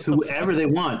want to? With whoever they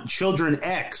want. Children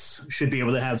X should be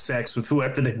able to have sex with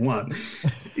whoever they want.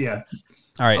 Yeah.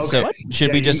 All right, Okay. so What? should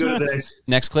Yeah, we you just... can go to the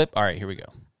next clip? All right, here we go.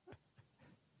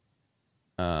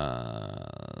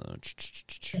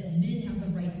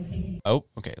 Oh,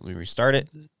 okay. Let me restart it.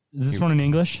 Is this one in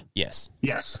English? Yes.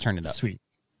 Yes. Turn it up. Sweet.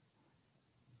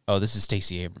 Oh, this is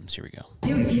Stacey Abrams. Here we go.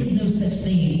 There is no such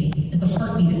thing as a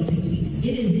heartbeat at 6 weeks.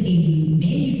 It is a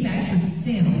manufactured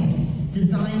sound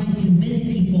designed to convince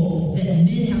people that men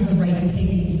have the right to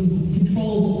take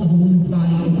control of a woman's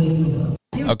body away from her.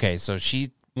 Okay, so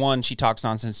she talks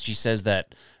nonsense. She says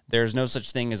that there's no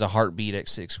such thing as a heartbeat at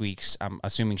 6 weeks. I'm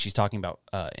assuming she's talking about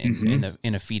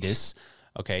in a fetus.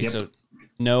 Okay, Yep. so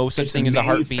no such thing as a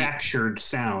heartbeat. Manufactured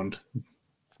sound.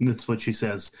 That's what she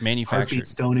says. Manufactured.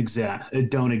 Heartbeats don't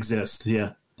exist.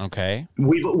 Yeah. Okay.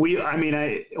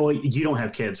 You don't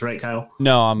have kids, right, Kyle?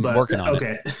 No, I'm working on it.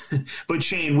 Okay. But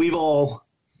Shane,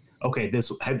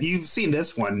 have you seen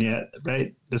this one yet?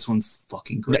 Right? This one's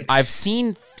fucking great. I've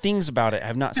seen things about it.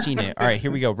 I've not seen it. All right,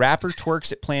 here we go. Rapper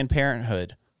twerks at Planned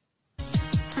Parenthood.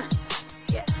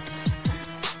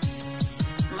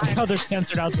 I like how they're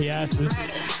censored out the asses.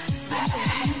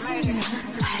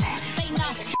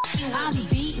 I'm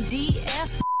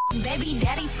BDF, baby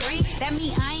daddy free. That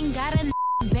mean I ain't got a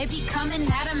baby coming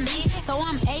out of me. So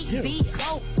I'm ABORTING.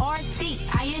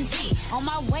 On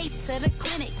my way to the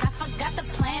clinic, I forgot the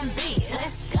plan B.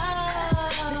 Let's go.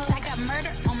 Bitch, I got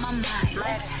murder on my mind.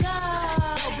 Let's go.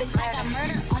 Bitch, I got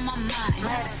murder on my mind.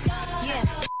 Let's go. Yeah.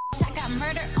 Bitch, I got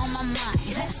murder on my mind.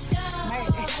 Let's go.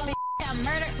 Murder. Bitch, I got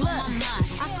murder on my mind. mind.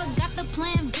 I forgot the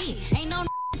plan B. Ain't no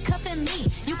cuffing me.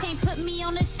 You can't put me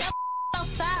on the shelf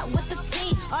outside with the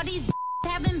team. All these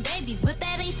having babies, but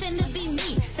that ain't finna be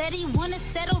me. Said he wanna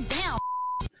settle down.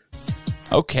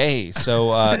 Okay,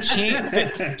 so she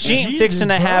ain't fixing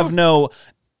to have no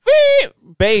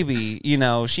baby, you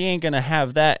know, she ain't gonna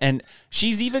have that, and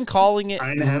she's even calling it.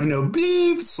 I ain't have no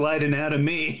beep sliding out of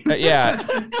me. Yeah,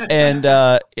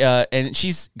 and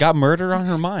she's got murder on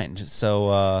her mind,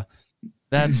 so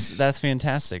that's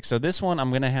fantastic. So this one,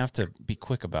 I'm gonna have to be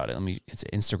quick about it. It's an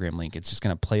Instagram link. It's just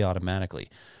gonna play automatically.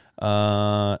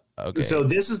 Okay. So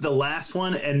this is the last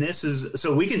one, and this is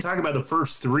so we can talk about the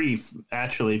first three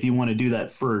actually, if you want to do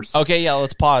that first. Okay, yeah,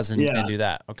 let's pause and do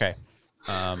that. Okay.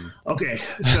 Okay,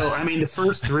 so I mean the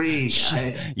first three.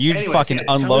 Fucking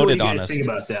unloaded on us. Think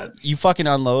about that. You fucking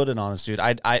unloaded on us, dude.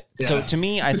 So to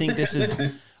me, I think this is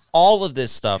all of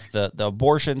this stuff, the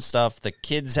abortion stuff, the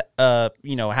kids,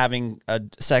 having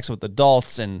sex with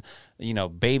adults, and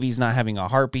babies not having a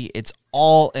heartbeat. It's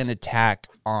all an attack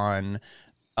on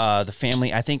the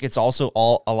family. I think it's also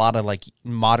a lot of like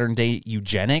modern day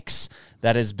eugenics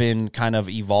that has been kind of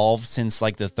evolved since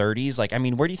like the 30s. Like, I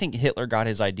mean, where do you think Hitler got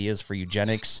his ideas for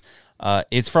eugenics?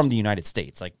 It's from the United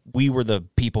States. Like, we were the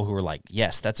people who were like,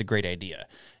 yes, that's a great idea.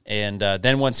 And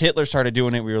then once Hitler started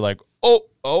doing it, we were like,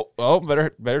 oh,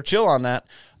 better chill on that.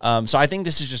 So I think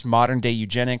this is just modern day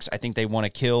eugenics. I think they want to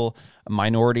kill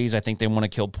minorities. I think they want to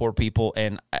kill poor people.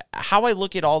 And how I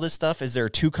look at all this stuff is there are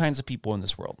two kinds of people in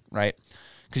this world, right?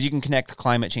 Because you can connect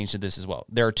climate change to this as well.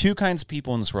 There are two kinds of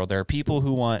people in this world. There are people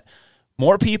who want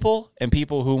more people and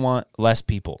people who want less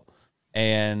people.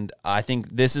 And I think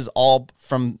this is all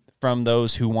from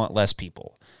those who want less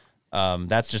people.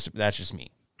 That's just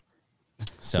me.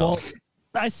 So well,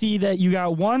 I see that you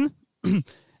got one,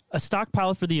 a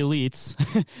stockpile for the elites,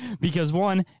 because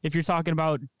one, if you're talking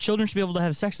about children should be able to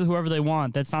have sex with whoever they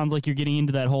want, that sounds like you're getting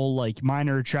into that whole like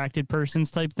minor attracted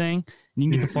persons type thing. And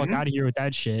you can get the fuck out of here with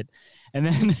that shit. And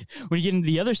then when you get into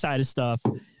the other side of stuff,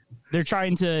 they're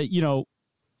trying to,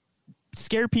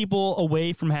 scare people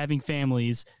away from having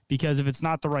families because if it's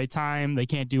not the right time, they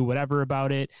can't do whatever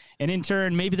about it. And in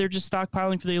turn, maybe they're just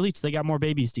stockpiling for the elites. They got more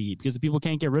babies to eat because if people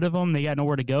can't get rid of them, they got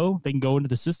nowhere to go. They can go into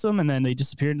the system and then they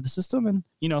disappear into the system and,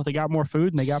 they got more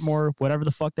food and they got more whatever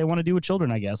the fuck they want to do with children,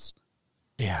 I guess.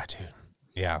 Yeah, dude.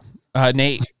 Yeah.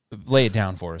 Nate, lay it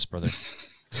down for us, brother.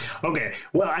 Okay.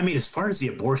 Well, I mean, as far as the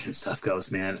abortion stuff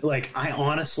goes, man, like I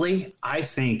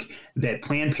think that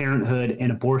Planned Parenthood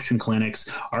and abortion clinics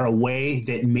are a way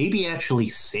that maybe actually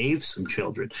saves some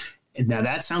children. Now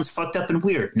that sounds fucked up and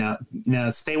weird. Now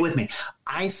stay with me.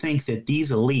 I think that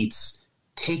these elites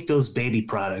take those baby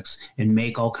products and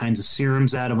make all kinds of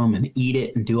serums out of them and eat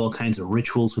it and do all kinds of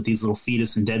rituals with these little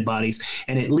fetus and dead bodies.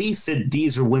 And at least that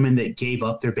these are women that gave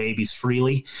up their babies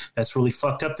freely. That's really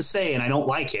fucked up to say, and I don't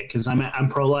like it because I'm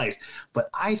pro-life. But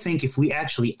I think if we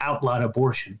actually outlawed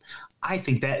abortion, I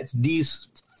think that these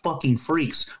fucking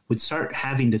freaks would start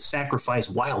having to sacrifice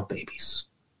wild babies.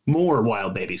 More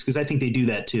wild babies, because I think they do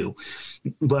that too.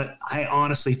 But I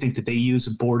honestly think that they use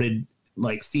aborted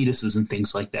like fetuses and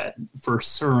things like that for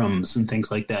serums and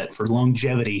things like that for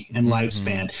longevity and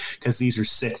lifespan, because these are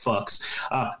sick fucks.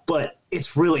 But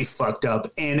it's really fucked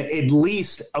up. And at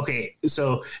least, okay,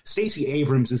 so Stacey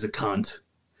Abrams is a cunt.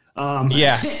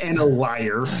 Yes. And a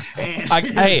liar. And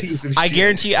I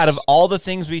guarantee you, out of all the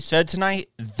things we said tonight,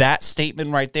 that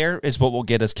statement right there is what will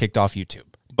get us kicked off YouTube.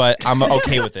 But I'm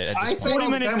okay with it at this point. 40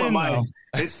 minutes in, though.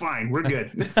 It's fine. We're good.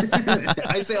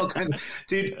 I say all kinds of,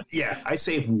 dude. Yeah, I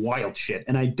say wild shit,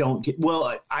 and I don't get.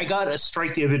 Well, I got a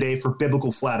strike the other day for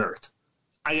biblical flat Earth.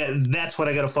 That's what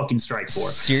I got a fucking strike for.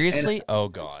 Seriously? And, oh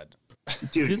God,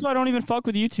 dude. This is why I don't even fuck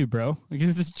with YouTube, bro.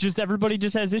 Because it's just everybody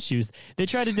just has issues. They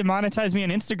tried to demonetize me on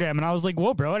Instagram, and I was like,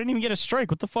 "Whoa, bro! I didn't even get a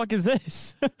strike. What the fuck is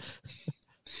this?"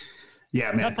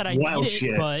 Yeah, man. Not that I wild need it,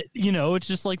 shit. but it's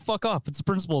just like fuck off. It's the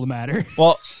principle of the matter.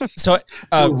 Well, so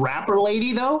the rapper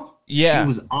lady though, yeah, she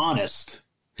was honest.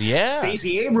 Yeah,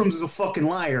 Stacey Abrams is a fucking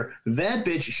liar. That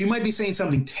bitch, she might be saying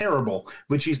something terrible,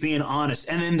 but she's being honest.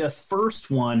 And then the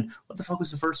first one, what the fuck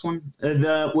was the first one?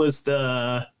 That was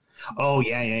the. Oh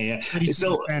yeah.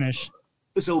 So Spanish.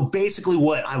 So basically,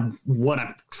 what I'm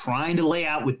trying to lay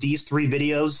out with these three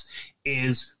videos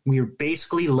is we're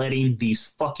basically letting these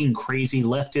fucking crazy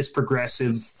leftist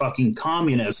progressive fucking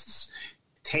communists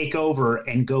take over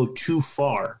and go too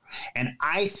far. And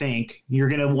I think you're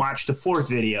going to watch the fourth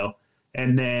video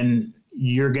and then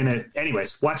you're going to,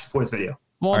 anyways, watch the fourth video.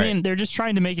 Well, I mean, they're just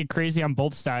trying to make it crazy on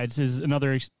both sides is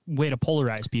another way to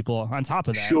polarize people on top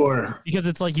of that. Sure. Because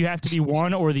it's like you have to be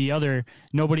one or the other.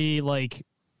 Nobody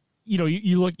you know,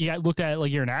 you got looked at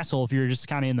like you're an asshole if you're just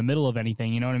kind of in the middle of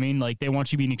anything. You know what I mean? Like they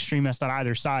want you to be an extremist on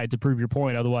either side to prove your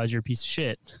point. Otherwise, you're a piece of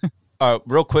shit.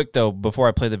 Real quick though, before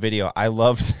I play the video, I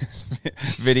love this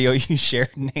video you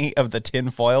shared, Nate, of the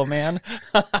tinfoil man.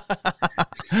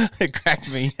 It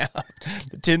cracked me out.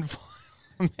 The tinfoil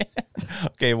man.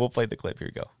 Okay, we'll play the clip.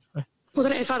 Here we go.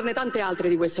 Potrei farne tante altre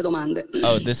di queste domande.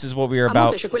 Oh, this is what we are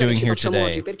about doing here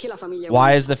today.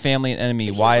 Why is the family an enemy?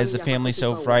 Why is the family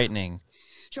so frightening?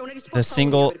 The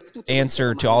single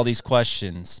answer to all these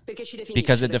questions,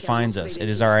 because it defines us. It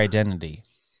is our identity.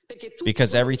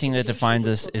 Because everything that defines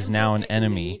us is now an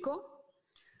enemy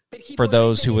for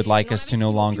those who would like us to no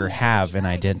longer have an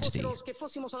identity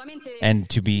and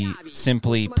to be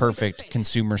simply perfect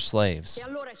consumer slaves.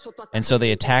 And so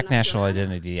they attack national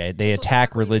identity. They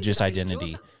attack religious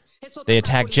identity. They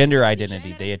attack gender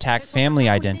identity. They attack family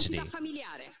identity.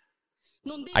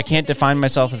 I can't define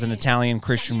myself as an Italian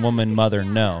Christian woman, mother,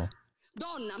 no.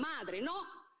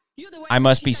 I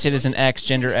must be citizen X,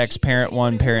 gender X, parent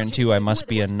 1, parent 2. I must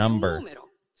be a number.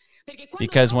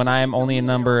 Because when I am only a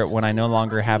number, when I no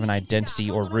longer have an identity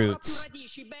or roots,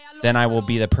 then I will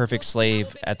be the perfect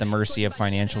slave at the mercy of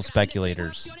financial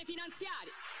speculators.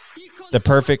 The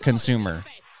perfect consumer.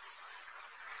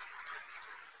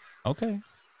 Okay.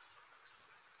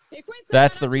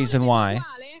 That's the reason why.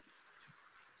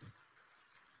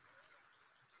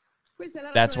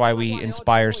 That's why we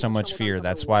inspire so much fear.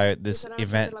 That's why this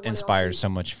event inspires so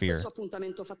much fear.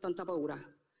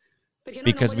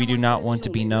 Because we do not want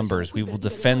to be numbers. We will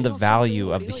defend the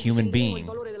value of the human being.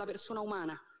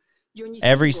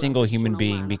 Every single human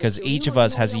being, because each of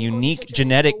us has a unique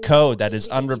genetic code that is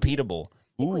unrepeatable.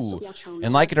 Ooh.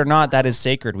 And like it or not, that is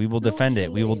sacred. We will defend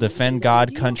it. We will defend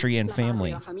God, country, and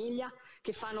family.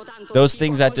 Those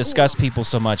things that disgust people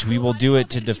so much, we will do it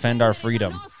to defend our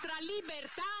freedom.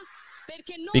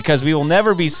 Because we will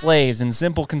never be slaves and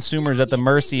simple consumers at the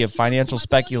mercy of financial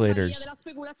speculators.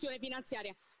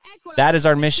 That is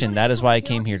our mission. That is why I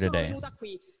came here today.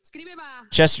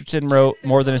 Chesterton wrote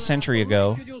more than a century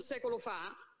ago.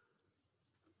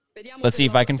 Let's see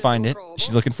if I can find it.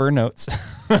 She's looking for her notes.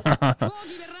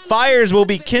 Fires will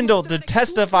be kindled to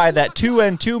testify that 2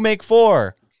 and 2 make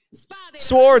 4.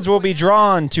 Swords will be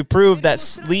drawn to prove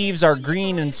that leaves are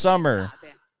green in summer.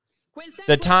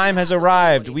 The time has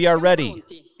arrived. We are ready.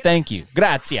 Thank you.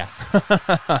 Grazie.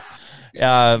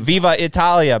 Viva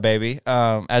Italia, baby.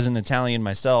 As an Italian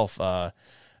myself, I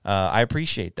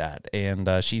appreciate that.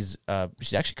 And she's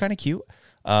actually kind of cute.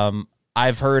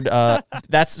 I've heard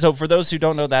that's so. For those who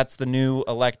don't know, that's the new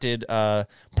elected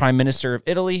Prime Minister of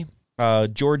Italy,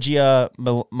 Giorgia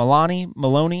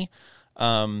Meloni.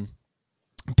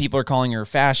 People are calling her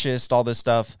fascist, all this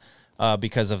stuff.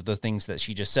 Because of the things that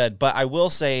she just said. But I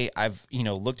will say I've,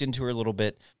 looked into her a little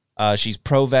bit. She's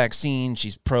pro-vaccine.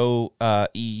 She's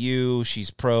pro-EU.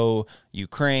 She's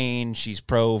pro-Ukraine. She's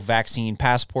pro-vaccine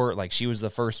passport. Like she was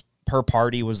the first, her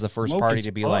party was the first party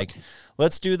to be like,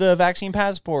 let's do the vaccine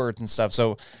passport and stuff.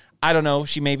 So I don't know.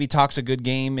 She maybe talks a good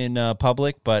game in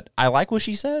public, but I like what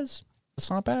she says.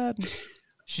 It's not bad.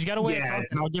 She's got a way to talk,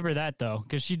 and I'll give her that, though,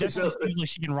 because she definitely seems like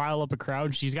she can rile up a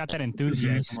crowd. She's got that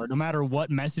enthusiasm where no matter what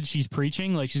message she's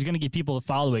preaching, like, she's going to get people to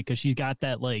follow it because she's got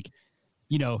that, like,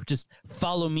 just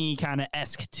follow me kind of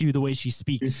esque to the way she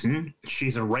speaks. Mm-hmm.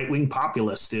 She's a right-wing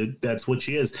populist, dude. That's what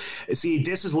she is. See,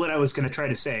 this is what I was going to try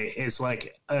to say. It's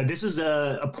like, this is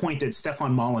a point that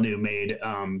Stefan Molyneux made,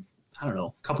 I don't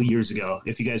know, a couple years ago.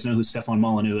 If you guys know who Stefan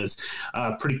Molyneux is,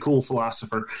 pretty cool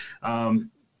philosopher.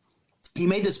 He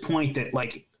made this point that,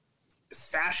 like,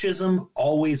 fascism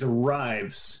always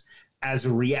arrives as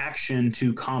a reaction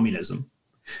to communism.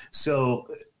 So,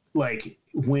 like,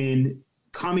 when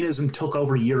communism took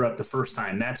over Europe the first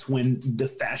time, that's when the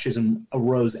fascism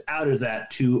arose out of that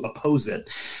to oppose it.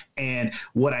 And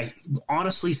what I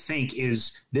honestly think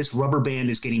is this rubber band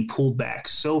is getting pulled back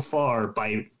so far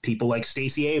by people like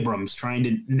Stacey Abrams trying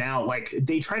to now, like,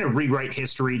 they try to rewrite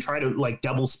history, try to, like,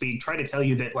 double speak, try to tell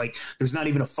you that, like, there's not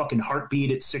even a fucking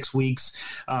heartbeat at 6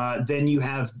 weeks. Then you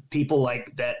have people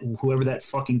like that, whoever that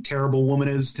fucking terrible woman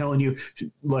is, telling you,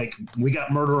 like, we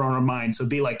got murder on our mind. So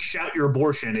be like, shout your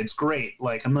abortion. It's great.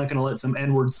 Like, I'm not going to let some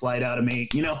N-word slide out of me,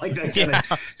 like that kind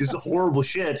of just horrible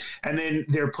shit. And then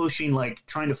they're pushing, like,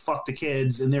 trying to fuck the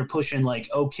kids, and they're pushing, like,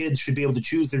 kids should be able to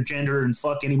choose their gender and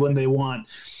fuck anyone they want.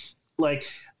 Like,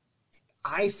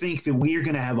 I think that we are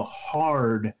going to have a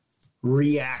hard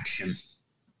reaction.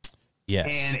 Yes.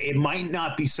 And it might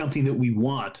not be something that we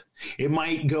want. It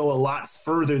might go a lot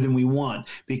further than we want,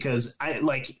 because that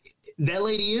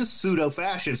lady is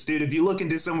pseudo-fascist, dude. If you look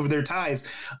into some of their ties,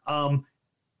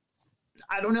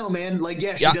 I don't know, man. Like,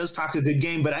 yeah, she does talk a good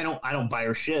game, but I don't buy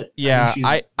her shit. Yeah,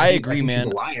 I agree, think man. She's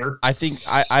a liar. I think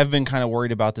I've been kind of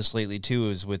worried about this lately too.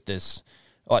 Is with this,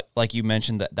 like you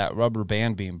mentioned that rubber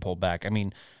band being pulled back. I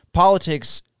mean,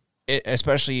 politics,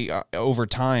 especially over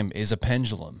time, is a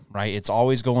pendulum, right? It's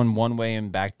always going one way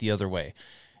and back the other way.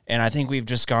 And I think we've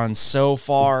just gone so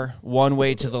far one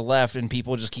way to the left, and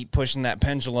people just keep pushing that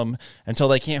pendulum until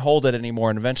they can't hold it anymore.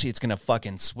 And eventually it's going to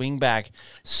fucking swing back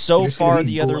so far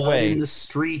the other way. In the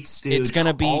streets, dude. It's going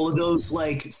to be all of those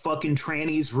like fucking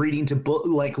trannies reading to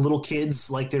like little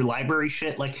kids, like their library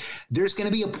shit. Like there's going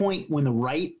to be a point when the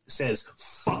right says,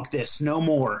 fuck this, no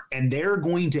more. And they're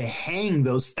going to hang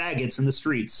those faggots in the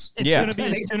streets. It's going to be,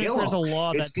 as soon as there's a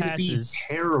law that passes. Be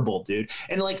terrible, dude.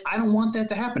 And like, I don't want that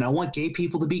to happen. I want gay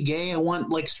people to be gay. I want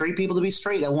like straight people to be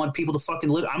straight. I want people to fucking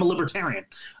live. I'm a libertarian.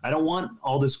 I don't want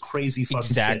all this crazy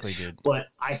fucking shit. Dude. But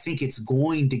I think it's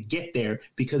going to get there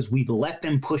because we've let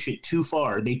them push it too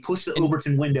far. They pushed the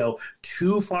Overton window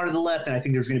too far to the left, and I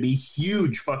think there's going to be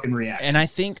huge fucking reaction. And I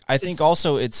think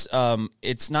also it's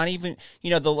not even,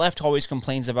 the left always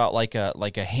complains about like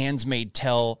a Handmaid's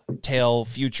Tale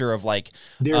future of like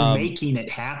they're making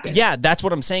it happen. Yeah, that's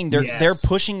what I'm saying. They're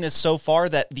pushing this so far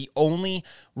that the only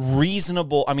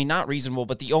not reasonable,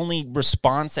 but the only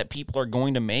response that people are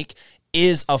going to make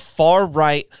is a far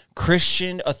right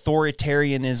Christian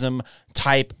authoritarianism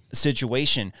type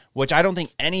situation, which I don't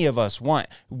think any of us want.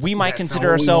 We might consider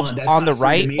ourselves on the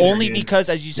right only because,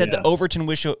 as you said, the Overton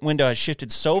window has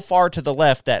shifted so far to the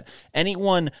left that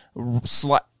anyone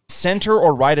center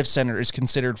or right of center is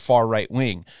considered far right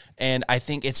wing. And I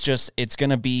think it's going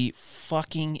to be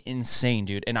fucking insane,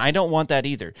 dude. And I don't want that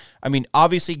either. I mean,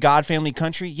 obviously God, family,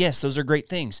 country. Yes, those are great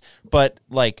things. But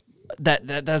like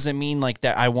that doesn't mean like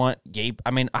that I want gay.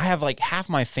 I mean, I have like half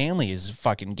my family is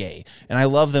fucking gay and I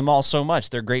love them all so much.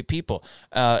 They're great people.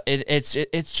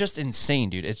 It's just insane,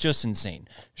 dude. It's just insane.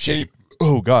 Shane.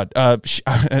 Oh God.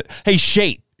 Hey,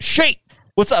 Shane.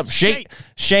 What's up, Shane?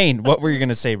 Shane, what were you going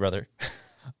to say, brother?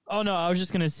 Oh, no, I was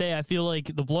just going to say, I feel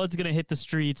like the blood's going to hit the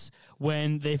streets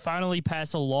when they finally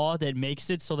pass a law that makes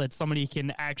it so that somebody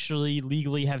can actually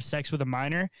legally have sex with a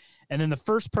minor. And then the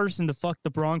first person to fuck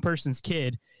the wrong person's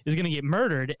kid is going to get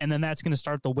murdered. And then that's going to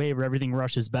start the wave where everything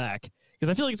rushes back. Because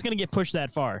I feel like it's going to get pushed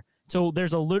that far. So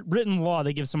there's a written law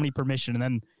that gives somebody permission. And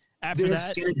then after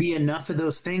there's going to be enough of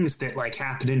those things that like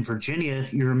happened in Virginia.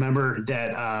 You remember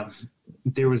that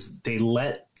they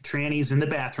let trannies in the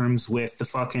bathrooms with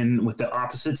the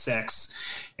opposite sex,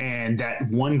 and that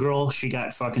one girl, she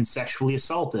got fucking sexually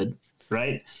assaulted,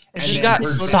 right? And she got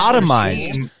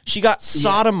sodomized. She got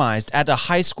sodomized at a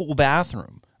high school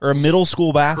bathroom or a middle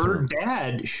school bathroom. Her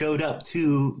dad showed up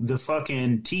to the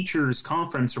fucking teachers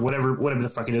conference or whatever the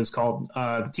fuck it is called,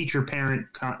 teacher parent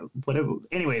whatever.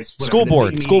 Anyways, school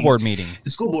board meeting. The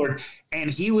school board, and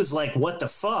he was like, "What the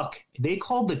fuck?" They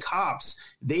called the cops.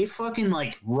 They fucking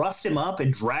like roughed him up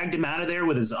and dragged him out of there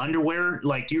with his underwear.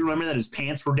 Like, do you remember that his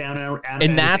pants were down out?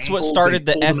 And that's what started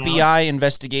the FBI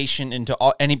investigation into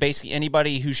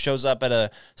anybody who shows up at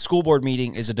a school board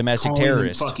meeting is a domestic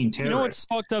terrorist. Fucking terrorist. You know what's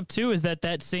fucked up too is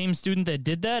that same student that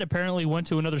did that apparently went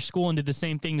to another school and did the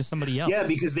same thing to somebody else. Yeah,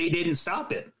 because they didn't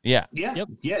stop it. Yeah. Yeah. Yep.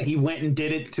 Yeah. He went and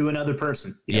did it to another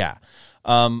person. Yeah.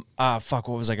 Fuck.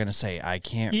 What was I gonna say? I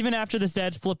can't. Even after this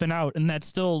dad's flipping out, and that's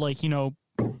still like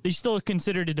they still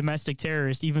considered a domestic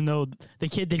terrorist, even though the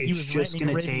kid that he was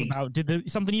ranting about did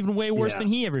something even way worse than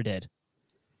he ever did.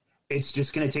 It's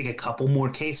just going to take a couple more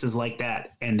cases like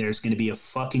that, and there's going to be a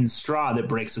fucking straw that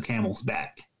breaks the camel's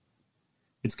back.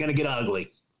 It's going to get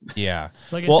ugly. Yeah.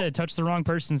 Like I said, touch the wrong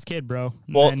person's kid, bro.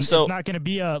 Well, and it's not going to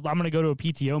be I'm going to go to a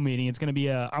PTO meeting. It's going to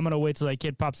be I'm going to wait till that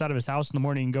kid pops out of his house in the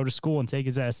morning and go to school and take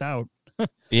his ass out.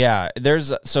 Yeah,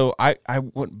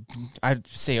 I'd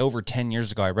say over 10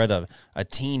 years ago, I read a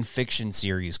teen fiction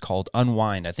series called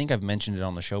Unwind. I think I've mentioned it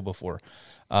on the show before,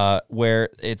 where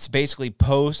it's basically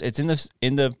it's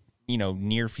in the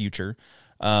near future,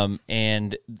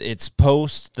 and it's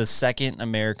post the Second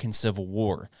American Civil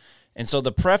War. And so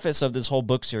the preface of this whole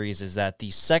book series is that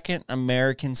the Second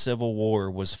American Civil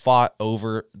War was fought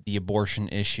over the abortion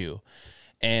issue.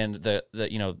 And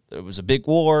it was a big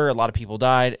war, a lot of people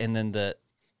died, and then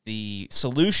the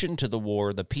solution to the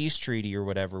war, the peace treaty or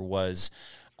whatever, was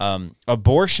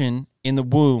abortion in the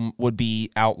womb would be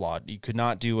outlawed. You could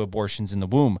not do abortions in the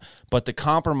womb. But the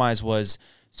compromise was,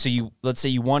 let's say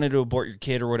you wanted to abort your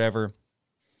kid or whatever,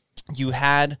 you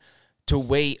had to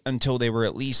wait until they were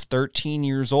at least 13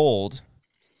 years old,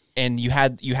 and you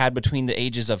had between the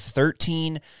ages of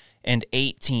 13 and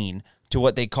 18 to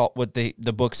what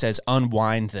the book says,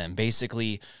 unwind them.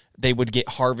 Basically, they would get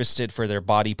harvested for their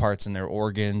body parts and their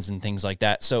organs and things like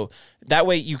that. So that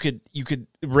way you could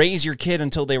raise your kid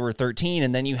until they were 13,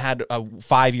 and then you had a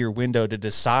 5-year window to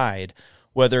decide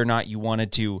whether or not you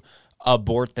wanted to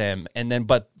abort them. And then,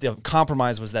 but the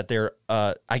compromise was that they're,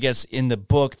 I guess in the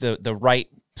book, the right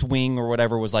wing or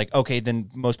whatever was like, okay, then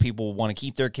most people want to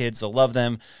keep their kids, they'll love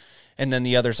them. And then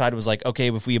the other side was like, okay,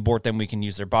 if we abort them, we can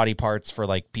use their body parts for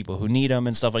like people who need them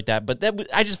and stuff like that. But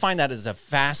I just find that as a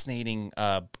fascinating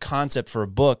concept for a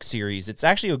book series. It's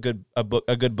actually a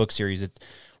good book series. It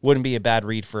wouldn't be a bad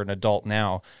read for an adult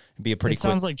now. It'd be a pretty. It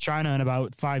sounds like China in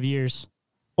about 5 years.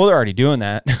 Well, they're already doing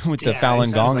that with the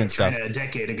Falun Gong like and stuff. China a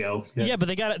decade ago. Yeah, but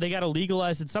they got to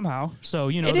legalize it somehow. So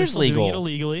it they're is still legal. doing it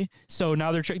illegally. So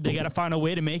now they got to find a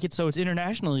way to make it so it's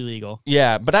internationally legal.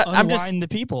 Yeah, but I'm just Unwind the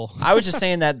people. I was just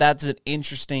saying that's an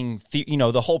interesting.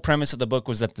 The whole premise of the book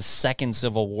was that the second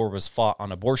Civil War was fought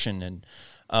on abortion, and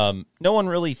no one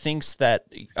really thinks that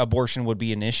abortion would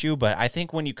be an issue. But I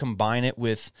think when you combine it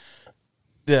with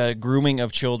the grooming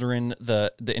of children,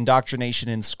 the indoctrination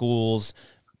in schools.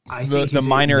 The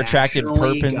minor attracted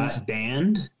purpose got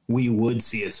banned, we would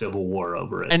see a civil war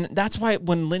over it. And that's why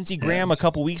when Lindsey Graham a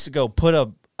couple weeks ago put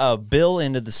a bill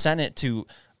into the Senate to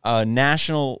a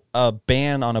national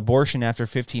ban on abortion after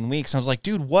 15 weeks, I was like,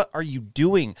 dude, what are you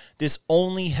doing? This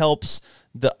only helps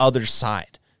the other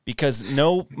side. Because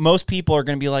most people are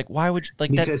going to be like, why would you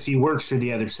like that? Because he works for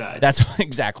the other side. That's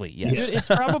exactly, yes. Dude, it's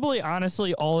probably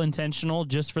honestly all intentional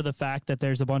just for the fact that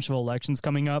there's a bunch of elections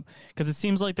coming up, because it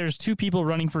seems like there's two people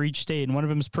running for each state, and one of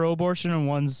them is pro-abortion and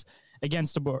one's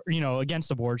against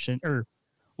abortion or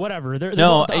whatever. They're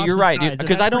no, both you're right, sides,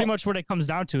 because that's I don't. Pretty much what it comes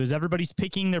down to is everybody's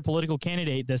picking their political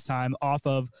candidate this time off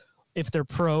of if they're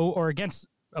pro or against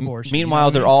abortion.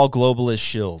 Meanwhile, they're all globalist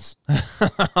shills.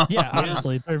 Yeah,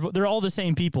 honestly, they're all the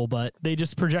same people, but they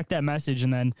just project that message,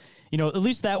 and then at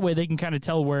least that way they can kind of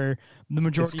tell where the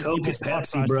majority it's of Coke and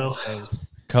Pepsi, bro.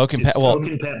 Coke and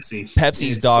Pepsi.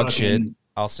 Pepsi's dog fucking, shit.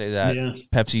 I'll say that. Yeah.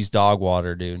 Pepsi's dog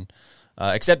water, dude.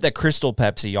 Except that Crystal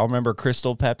Pepsi. Y'all remember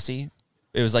Crystal Pepsi?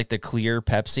 It was like the clear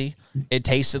Pepsi. It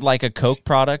tasted like a Coke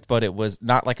product, but it was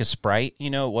not like a Sprite.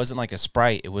 It wasn't like a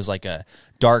Sprite. It was like a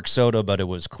dark soda, but it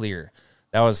was clear.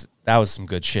 That was some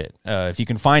good shit. If you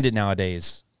can find it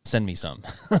nowadays, send me some.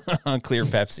 Clear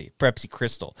Pepsi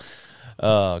Crystal.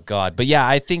 Oh God. But yeah,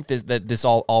 I think that this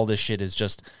all this shit is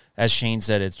just, as Shane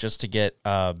said, it's just to get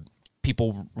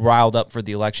people riled up for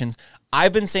the elections.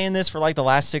 I've been saying this for like the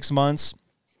last 6 months,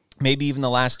 maybe even the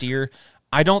last year.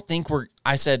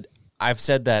 I've said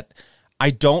that I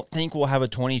don't think we'll have a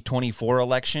 2024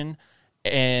 election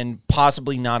and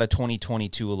possibly not a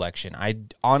 2022 election.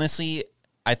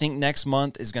 I think next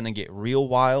month is going to get real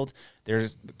wild. There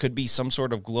could be some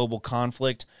sort of global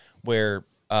conflict where,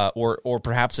 or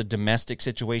perhaps a domestic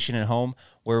situation at home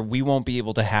where we won't be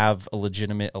able to have a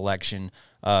legitimate election,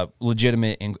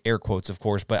 legitimate in air quotes, of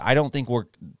course. But I don't think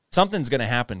something's going to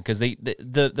happen because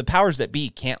the powers that be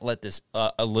can't let this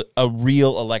a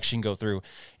real election go through.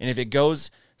 And if it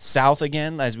goes south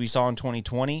again, as we saw in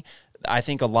 2020, I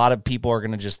think a lot of people are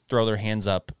going to just throw their hands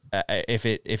up if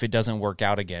it doesn't work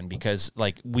out again, because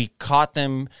like we caught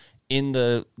them in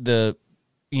the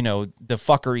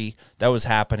fuckery that was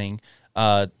happening,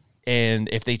 and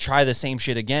if they try the same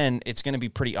shit again, it's going to be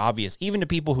pretty obvious, even to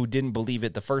people who didn't believe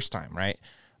it the first time, right?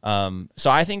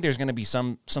 So I think there's going to be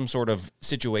some sort of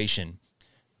situation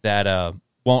that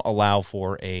won't allow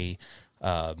for a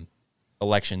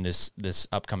election this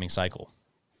upcoming cycle.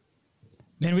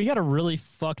 Man, we got a really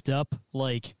fucked up,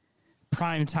 like,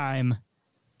 prime time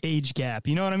age gap.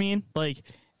 You know what I mean? Like,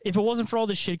 if it wasn't for all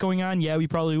this shit going on, yeah, we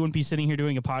probably wouldn't be sitting here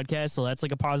doing a podcast, so that's,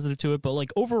 like, a positive to it. But,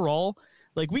 like, overall,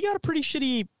 like, we got a pretty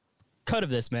shitty cut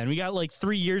of this, man. We got, like,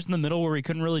 3 years in the middle where we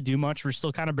couldn't really do much. We're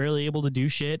still kind of barely able to do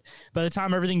shit. By the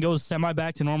time everything goes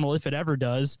semi-back to normal, if it ever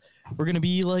does, we're going to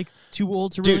be, like, too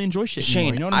old to really enjoy shit Shane,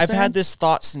 anymore. You know what I'm I've saying? had this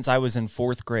thought since I was in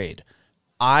 4th grade.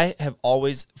 I have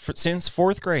always, since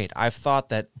 4th grade, I've thought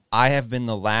that I have been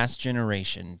the last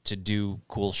generation to do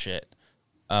cool shit.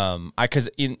 Because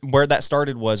where that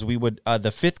started was we would,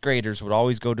 the 5th graders would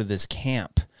always go to this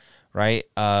camp, right?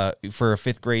 For a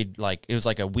 5th grade, like it was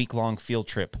like a week-long field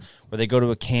trip where they go to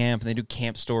a camp and they do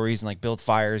camp stories and like build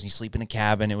fires and you sleep in a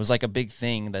cabin. It was like a big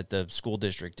thing that the school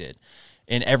district did.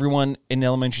 And everyone in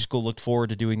elementary school looked forward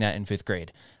to doing that in 5th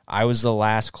grade. I was the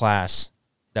last class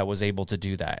that was able to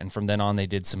do that. And from then on, they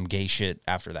did some gay shit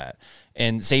after that.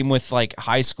 And same with like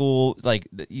high school, like,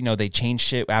 they changed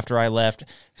shit after I left.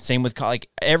 Same with like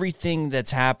everything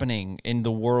that's happening in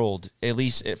the world, at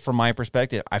least from my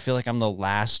perspective, I feel like I'm the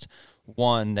last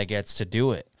one that gets to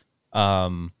do it.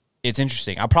 It's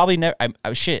interesting. I'll probably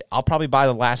I'll probably buy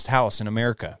the last house in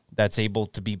America that's able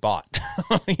to be bought.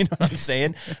 You know what I'm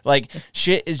saying? Like,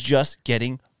 shit is just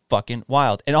getting fucking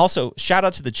wild. And also, shout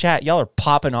out to the chat. Y'all are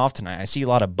popping off tonight. I see a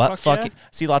lot of butt fucking.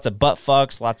 See lots of butt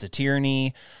fucks, lots of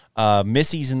tyranny.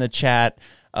 Missy's in the chat.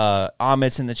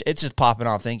 Amit's in the chat. It's just popping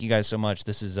off. Thank you guys so much.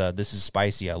 This is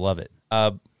spicy. I love it.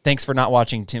 Thanks for not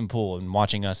watching Tim Pool and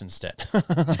watching us instead.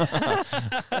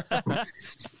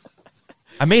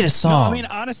 I made a song. No, I mean,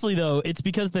 honestly, though, it's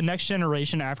because the next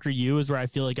generation after you is where I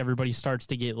feel like everybody starts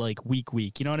to get like weak.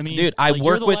 You know what I mean? Dude, I like, work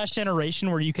you're the with last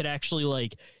generation where you could actually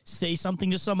like say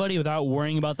something to somebody without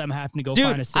worrying about them having to go Dude,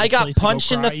 find a safe I got place to go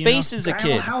punched in cry, the you face know? as a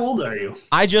kid. How old are you?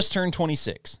 I just turned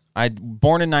 26. I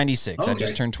born in 96. Okay. I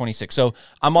just turned 26. So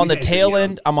I'm on the tail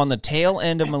end. I'm on the tail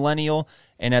end of millennial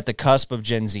and at the cusp of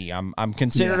Gen Z. I'm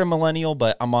considered a millennial,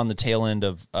 but I'm on the tail end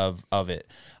of it.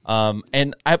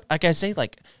 And I like I say,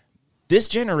 like, this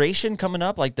generation coming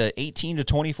up, like the 18 to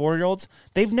 24-year-olds,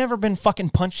 they've never been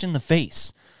fucking punched in the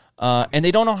face. And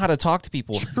they don't know how to talk to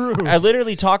people. True. I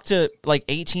literally talk to like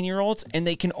 18-year-olds and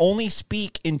they can only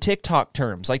speak in TikTok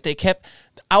terms. Like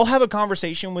I'll have a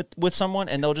conversation with someone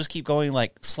and they'll just keep going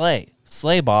like slay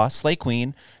boss, slay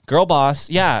queen, girl boss.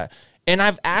 Yeah. And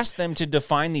I've asked them to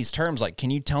define these terms. Like,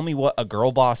 can you tell me what a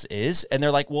girl boss is? And they're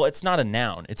like, well, it's not a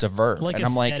noun. It's a verb. Like and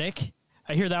I'm aesthetic. like,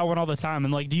 I hear that one all the time.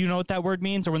 And like, do you know what that word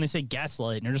means? Or when they say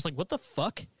gaslight, and they're just like, what the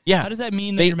fuck? yeah. How does that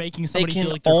mean that you're making somebody they can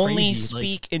feel like they're only crazy? Like,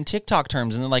 speak in TikTok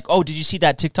terms. And they're like, oh, did you see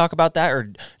that TikTok about that?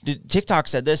 Or did TikTok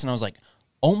said this? And I was like,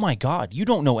 oh my God, you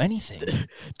don't know anything.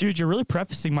 dude, you're really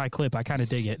prefacing my clip. I kind of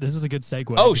dig it. This is a good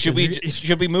segue. Oh, should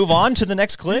we move on to the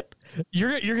next clip?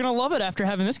 You're gonna love it after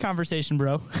having this conversation,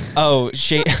 bro. Oh,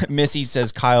 Missy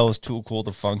says Kyle is too cool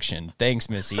to function.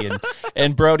 Thanks, Missy.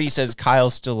 And Brody says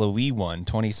Kyle's still a wee one,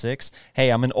 26.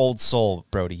 Hey, I'm an old soul,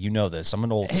 Brody. You know this. I'm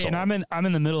an old soul. And I'm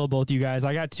in the middle of both you guys.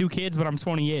 I got 2 kids, but I'm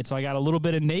 28, so I got a little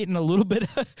bit of Nate and a little bit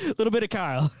of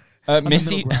Kyle.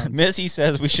 Missy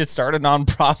says we should start a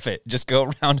nonprofit. Just go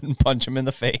around and punch him in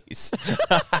the face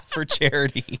for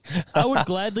charity. I would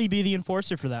gladly be the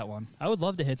enforcer for that one. I would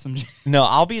love to hit some. No,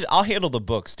 I'll handle the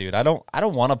books, dude. I don't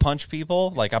want to punch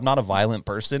people. Like, I'm not a violent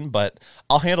person, but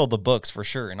I'll handle the books for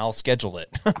sure, and I'll schedule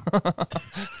it.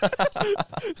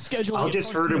 I'll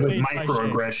just hurt him with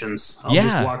microaggressions. I'll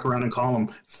just walk around and call him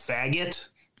faggot.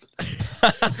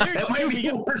 That might be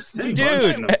the worst thing.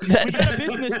 Dude, we got a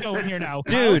business going here now.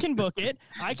 Dude, I can book it.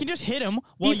 I can just hit him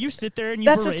while you sit there and you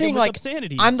that's berate the thing. him with Like,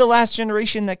 obscenities. I'm the last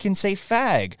generation that can say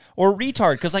fag or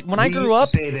retard. Because like when I grew up,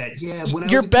 say that. Yeah, when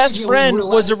your best friend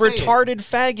was a retarded retarded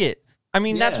faggot. I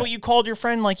mean, that's what you called your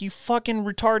friend, like, you fucking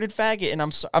retarded faggot. And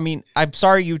I'm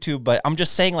sorry, YouTube, but I'm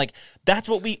just saying, like, that's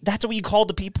what you called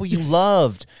the people you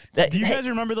loved. Do you guys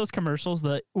remember those commercials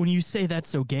that when you say that's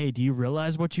so gay, do you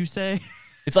realize what you say?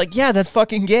 It's like, yeah, that's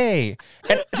fucking gay.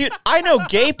 And dude, I know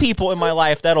gay people in my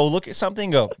life that'll look at something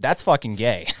and go, that's fucking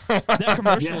gay. That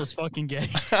commercial is fucking gay.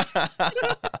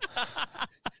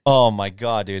 Oh my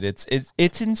God, dude. It's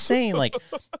insane. Like,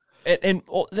 and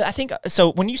I think,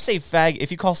 so when you say fag,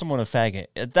 if you call someone a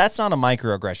faggot, that's not a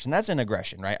microaggression. That's an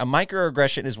aggression, right? A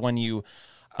microaggression is when you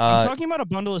I'm talking about a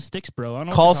bundle of sticks, bro. I don't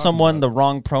know call someone the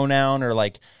wrong pronoun or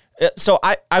like, so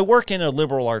I work in a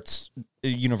liberal arts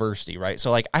university, right?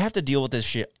 So like I have to deal with this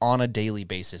shit on a daily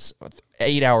basis,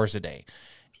 8 hours a day.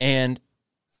 And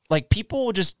like people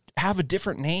will just have a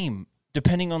different name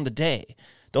depending on the day.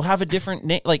 They'll have a different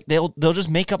name, like they'll just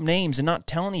make up names and not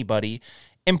tell anybody.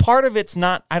 And part of it's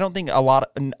not, I don't think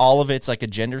all of it's like a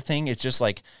gender thing. It's just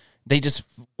like they just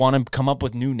want to come up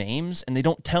with new names and they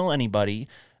don't tell anybody.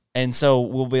 And so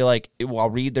we'll be like, I'll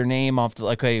read their name off the,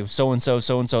 like, hey, so-and-so,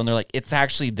 so-and-so. And they're like, it's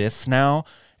actually this now.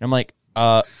 And I'm like,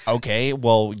 okay,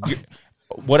 well,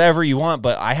 whatever you want,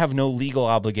 but I have no legal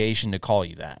obligation to call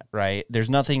you that, right? There's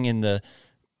nothing in the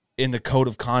code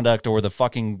of conduct or the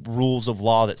fucking rules of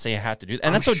law that say I have to do that.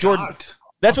 And that's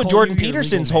what Jordan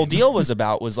Peterson's whole deal was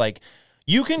about, was like,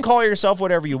 you can call yourself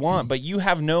whatever you want, but you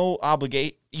have no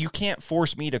obligation. You can't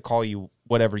force me to call you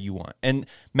whatever you want. And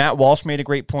Matt Walsh made a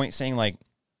great point saying, like,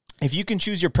 if you can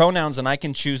choose your pronouns and I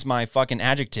can choose my fucking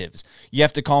adjectives, you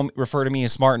have to refer to me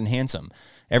as smart and handsome.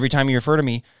 Every time you refer to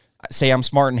me, say I'm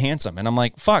smart and handsome. And I'm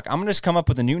like, fuck, I'm going to just come up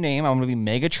with a new name. I'm going to be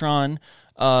Megatron,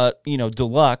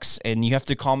 Deluxe. And you have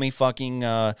to call me fucking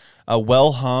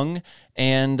well hung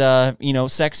and,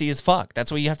 sexy as fuck.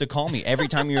 That's what you have to call me every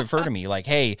time you refer to me. Like,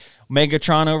 hey,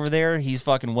 Megatron over there, he's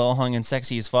fucking well hung and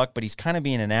sexy as fuck, but he's kind of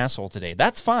being an asshole today.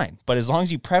 That's fine. But as long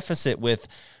as you preface it with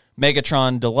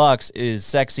Megatron Deluxe is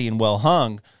sexy and well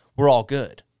hung, we're all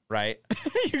good, right?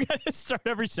 You gotta start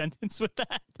every sentence with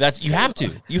that. You have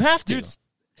to. You have to. Dude,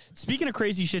 Speaking of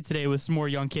crazy shit today with some more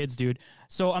young kids, dude.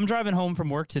 So I'm driving home from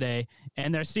work today,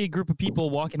 and I see a group of people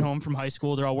walking home from high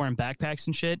school. They're all wearing backpacks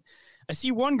and shit. I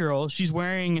see one girl. She's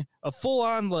wearing a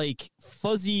full-on, like,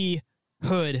 fuzzy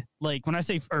hood. Like, when I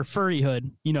say or furry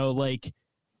hood, you know, like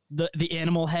the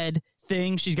animal head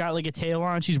thing. She's got, like, a tail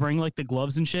on. She's wearing, like, the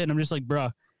gloves and shit. And I'm just like,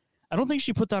 bruh, I don't think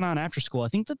she put that on after school. I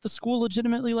think that the school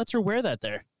legitimately lets her wear that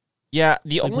there. Yeah,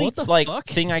 the Like, only what the like fuck?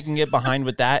 thing I can get behind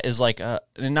with that is like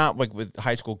and not like with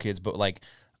high school kids, but like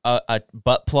a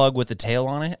butt plug with a tail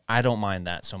on it. I don't mind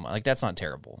that so much. Like that's not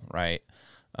terrible, right?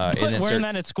 Wearing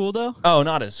that at school though? Oh,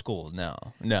 not at school. No.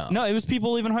 No, it was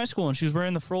people leaving high school, and she was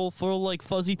wearing the full like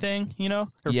fuzzy thing, you know,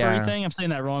 or Yeah. furry thing. I'm saying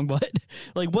that wrong, but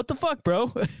like, what the fuck,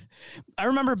 bro? I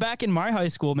remember back in my high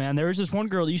school, man, there was this one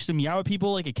girl that used to meow at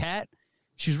people like a cat.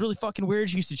 She was really fucking weird.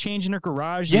 She used to change in her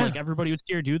garage. Yeah. And, like everybody would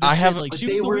see her do this. I have- shit. Like But she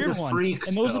they was the were weird the one, freaks,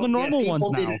 and those are though. the normal people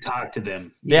ones now. didn't talk to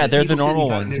them. Yeah, they're the people normal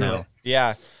didn't talk- ones they were now. like,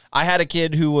 Yeah. I had a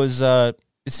kid who was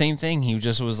same thing. He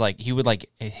just was like he would like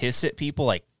hiss at people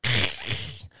like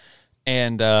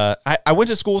and I went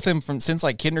to school with him since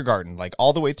like kindergarten, like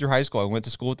all the way through high school. I went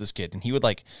to school with this kid, and he would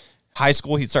like high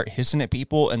school he'd start hissing at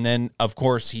people, and then of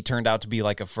course he turned out to be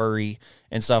like a furry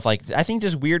and stuff. Like I think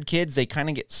just weird kids, they kind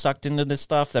of get sucked into this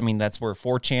stuff. I mean, that's where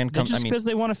 4chan comes. Just because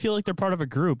they want to feel like they're part of a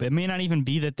group. It may not even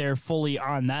be that they're fully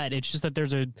on that. It's just that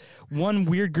there's one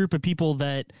weird group of people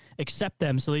that accept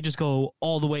them, so they just go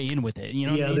all the way in with it. You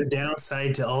know the what I other mean?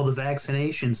 downside to all the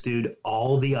vaccinations, dude,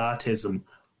 all the autism,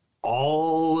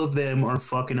 all of them are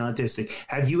fucking autistic.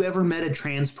 Have you ever met a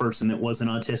trans person that wasn't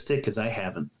autistic? Because I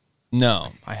haven't.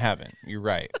 No, I haven't. You're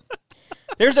right.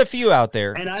 There's a few out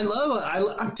there. And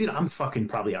dude, I'm fucking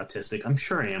probably autistic. I'm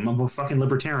sure I am. I'm a fucking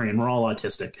libertarian. We're all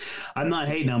autistic. I'm not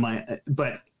hating on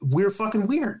but we're fucking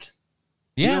weird.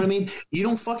 Yeah. You know what I mean? You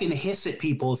don't fucking hiss at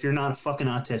people if you're not a fucking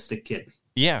autistic kid.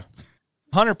 Yeah,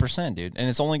 100%, dude. And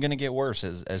it's only going to get worse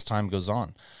as time goes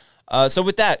on. So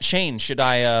with that, Shane, should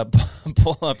I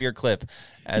pull up your clip?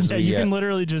 You can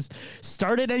literally just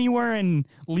start it anywhere and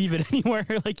leave it anywhere.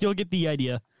 Like you'll get the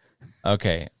idea.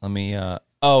 Okay, let me.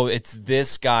 Oh, it's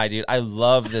this guy, dude. I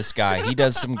love this guy. He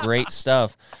does some great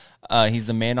stuff. He's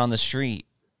the man on the street.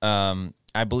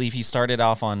 I believe he started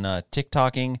off on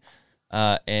TikToking,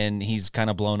 and he's kind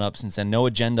of blown up since then. No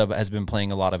Agenda has been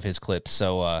playing a lot of his clips,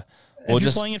 so we'll if you're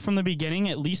just playing it from the beginning,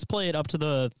 at least play it up to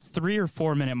the 3 or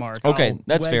 4 minute mark. Okay, I'll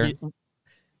that's web fair. it-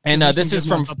 And there's this some is good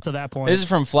from ones up to that point. This is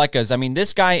from Flecka's. I mean,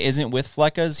 this guy isn't with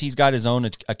Flecka's. He's got his own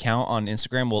account on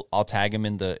Instagram. I'll tag him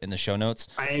in the show notes.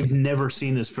 I've never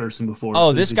seen this person before. Oh,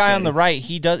 Who's this guy on excited? the right,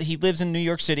 he lives in New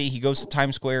York City. He goes to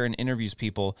Times Square and interviews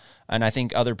people. And I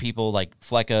think other people like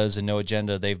Flecka's and No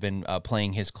Agenda, they've been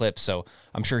playing his clips. So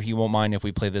I'm sure he won't mind if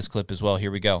we play this clip as well.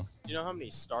 Here we go. Do you know how many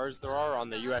stars there are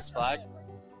on the U.S. flag?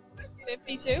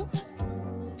 52.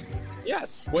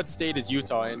 Yes. What state is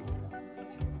Utah in?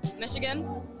 Michigan.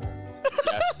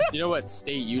 Yes. Do you know what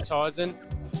state Utah is in?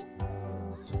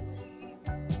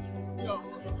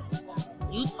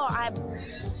 Utah,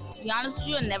 to be honest with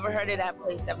you, I never heard of that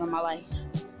place ever in my life.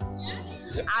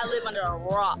 I live under a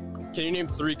rock. Can you name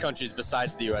 3 countries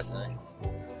besides the USA?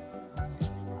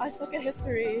 I suck at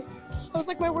history. I was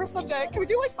like my worst subject. Can we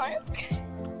do like science?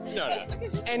 No.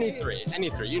 Any three.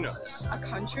 You know this. A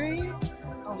country?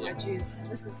 Oh my jeez,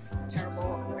 this is terrible.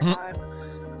 Oh my god.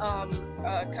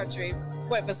 A country.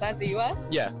 Wait, besides the U.S.?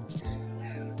 Yeah.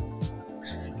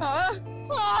 Huh?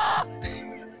 Ah!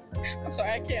 I'm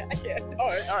sorry, I can't. All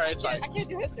right, it's fine. I can't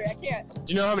do history. I can't.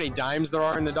 Do you know how many dimes there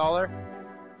are in the dollar?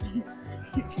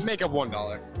 Make up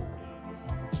 $1.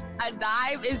 A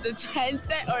dime is the 10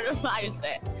 cent or the 5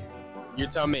 cent? You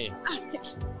tell me.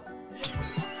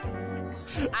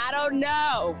 I don't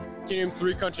know. Can you name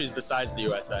 3 countries besides the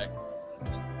USA?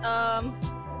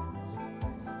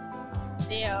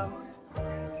 Damn.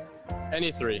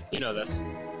 Any 3. You know this.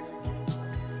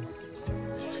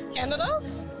 Canada?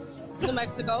 New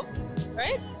Mexico,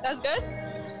 right? That's good?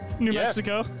 New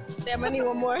Mexico. Damn, I need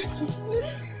one more.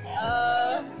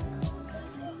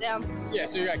 Damn. Yeah,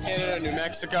 so you got Canada, New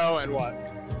Mexico, and what?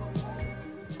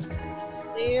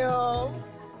 Damn.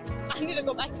 I need to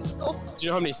go back to school. Do you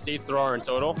know how many states there are in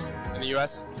total in the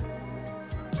U.S.?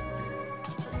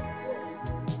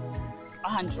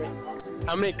 100.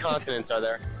 How many continents are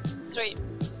there? 3.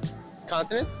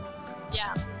 Continents?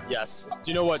 Yeah. Yes.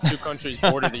 Do you know what 2 countries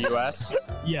border the U.S.?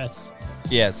 Yes.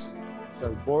 Yes.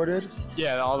 So bordered?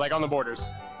 Yeah, like on the borders.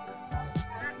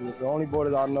 The only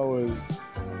border I know is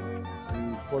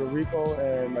Puerto Rico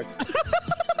and Mexico.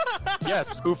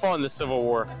 Yes. Who fought in the Civil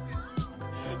War?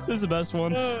 This is the best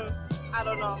one. I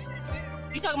don't know.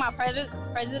 You talking about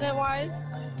president-wise?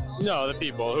 No, the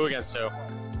people. Who against who?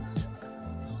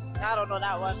 I don't know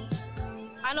that one.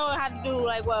 I know it had to do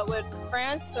like what with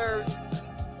France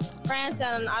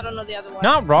and I don't know the other one.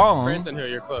 Not wrong. France and who?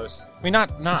 You're close. I mean,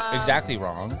 not exactly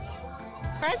wrong.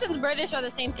 France and the British are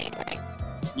the same thing, right?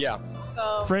 Yeah.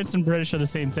 So France and British are the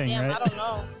same thing, damn, right? I don't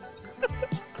know.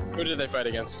 Who did they fight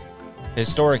against?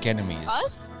 Historic enemies.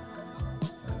 Us?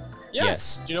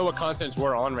 Yes. Do you know what continents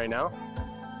we're on right now?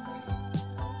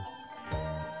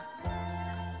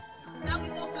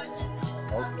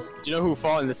 Do you know who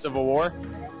fought in the Civil War?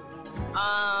 Who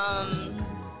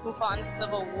fought in the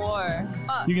Civil War?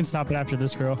 You can stop it after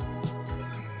this, girl.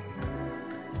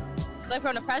 Like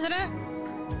from the president?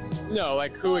 No,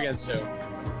 like who against who?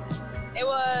 It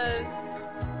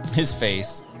was His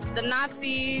face. the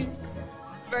Nazis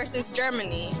versus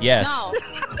Germany. Yes. No.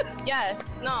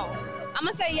 Yes. No. I'm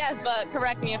gonna say yes, but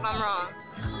correct me if I'm wrong.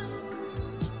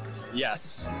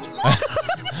 Yes.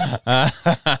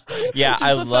 Yeah, Just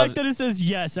I the love fact that it says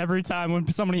yes every time when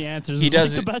somebody answers. he is, like,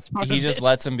 does the best part he of just it.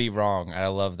 lets him be wrong. I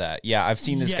love that. Yeah, I've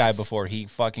seen this guy Yes. before. He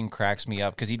fucking cracks me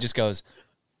up because he just goes,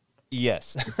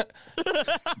 yes.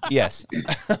 Yes.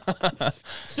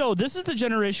 So this is the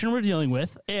generation we're dealing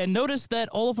with, and notice that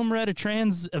all of them were at a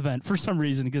trans event for some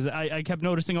reason because I kept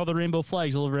noticing all the rainbow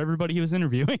flags all over everybody he was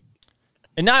interviewing.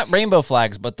 And not rainbow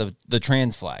flags, but the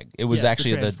trans flag. It was Yes, the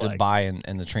actually trans the flag. bi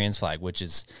and the trans flag, which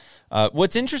is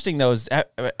what's interesting though is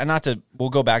we'll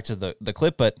go back to the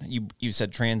clip, but you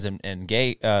said trans and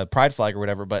gay pride flag or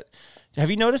whatever. But have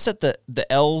you noticed that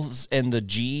the L's and the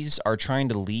G's are trying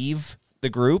to leave the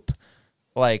group?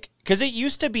 Like, because it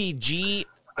used to be G,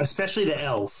 especially the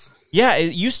L's. Yeah,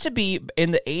 it used to be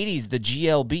in the 80s the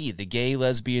GLB, the gay,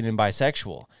 lesbian, and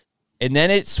bisexual. And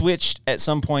then it switched at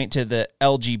some point to the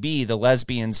LGB. The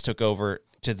lesbians took over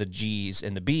to the G's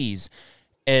and the B's.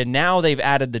 And now they've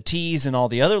added the T's and all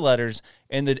the other letters.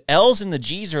 And the L's and the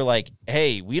G's are like,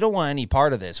 hey, we don't want any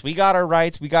part of this. We got our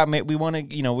rights. We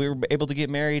want to, we were able to get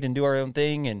married and do our own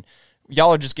thing. And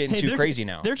y'all are just getting too crazy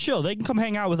now. They're chill. They can come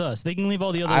hang out with us. They can leave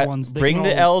all the other ones. They Bring can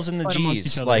the all L's and the fight amongst each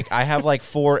G's. other. Like, I have like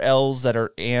 4 L's that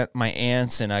are my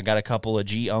aunts, and I got a couple of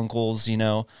G uncles,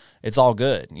 It's all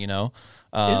good,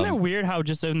 Isn't it weird how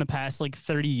just in the past like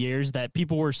 30 years that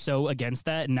people were so against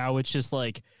that, and now it's just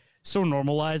like so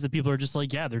normalized that people are just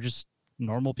like, yeah, they're just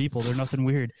normal people. They're nothing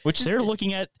weird. They're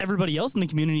looking at everybody else in the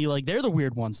community like they're the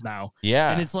weird ones now.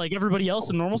 Yeah. And it's like everybody else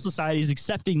in normal society is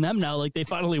accepting them now like they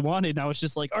finally wanted. Now it's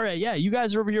just like, all right, yeah, you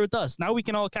guys are over here with us. Now we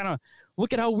can all kind of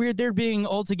look at how weird they're being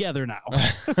all together now.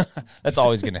 That's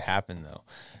always going to happen, though,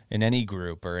 in any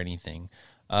group or anything.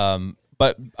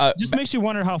 But just makes you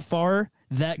wonder how far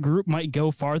that group might go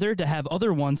farther to have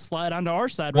other ones slide onto our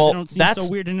side where well, they don't seem that's,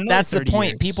 so weird in another that's the 30 point.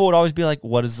 years. People would always be like,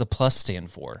 what does the plus stand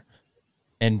for?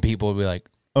 And people would be like,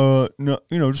 no,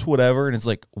 just whatever. And it's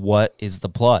like, what is the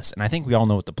plus? And I think we all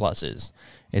know what the plus is.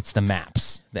 It's the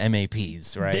maps, the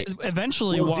MAPs, right?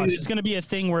 Eventually, Well, dude, it's going to be a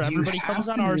thing where everybody comes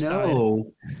on our side.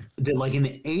 That like in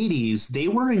the 80s, they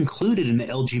were included in the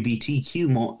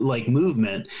LGBTQ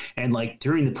movement, and like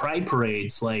during the pride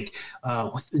parades, like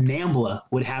NAMBLA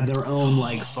would have their own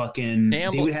like fucking. They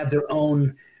would have their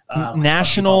own.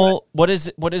 National, what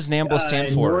does NAMBLA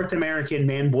stand for? North American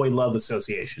Man Boy Love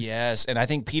Association. Yes, and I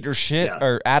think Peter Schiff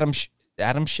or Adam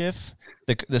Schiff,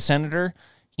 the senator,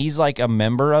 he's like a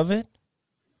member of it.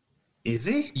 Is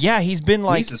he? Yeah, he's been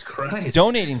like Jesus Christ.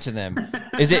 donating to them.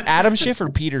 Is it Adam Schiff or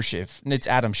Peter Schiff? It's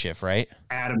Adam Schiff, right?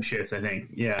 Adam Schiff, I think.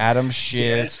 Yeah. Adam Yeah,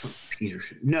 Schiff. it's Peter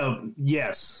Schiff. No.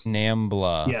 Yes.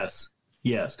 NAMBLA.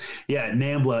 Yes. Yeah.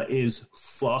 NAMBLA is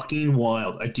fucking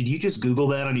wild. Did you just Google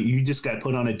that? You just got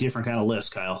put on a different kind of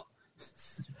list, Kyle.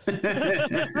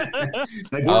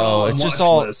 Like, we're all on it's just watch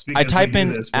all. lists I because type we do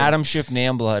in this, but- Adam Schiff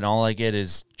NAMBLA, and all I get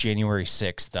is January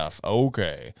 6th stuff.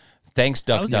 Okay, thanks,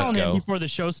 I was telling him DuckDuckGo. before the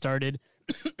show started.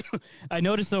 I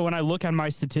noticed though when I look on my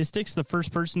statistics, the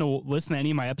first person to listen to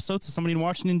any of my episodes is somebody in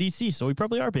Washington D.C. So we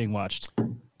probably are being watched.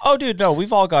 Oh, dude, no,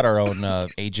 we've all got our own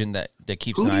agent that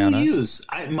keeps Who an do eye on you us.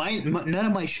 use? None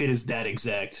of my shit is that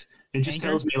exact. It just Anchor?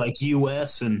 tells me like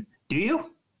U.S. and do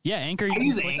you? Yeah, Anchor. You I can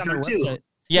use click on Anchor, their too. website.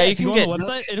 Yeah, you if can go get- on the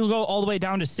website. It'll go all the way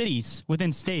down to cities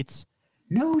within states.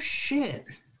 No shit.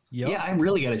 Yep. Yeah, I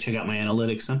really got to check out my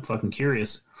analytics. I'm fucking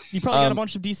curious. You probably got a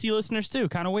bunch of DC listeners too.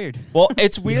 Kind of weird. Well,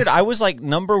 it's weird. I was like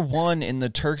number 1 in the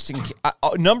Turks and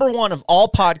number 1 of all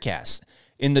podcasts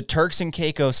in the Turks and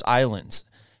Caicos Islands,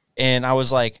 and I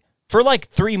was like, for like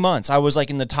 3 months, I was like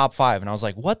in the top 5, and I was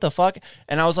like, what the fuck?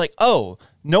 And I was like, oh,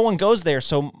 no one goes there,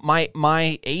 so my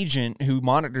agent who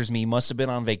monitors me must have been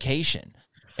on vacation,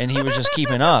 and he was just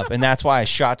keeping up, and that's why I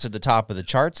shot to the top of the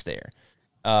charts there.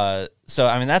 So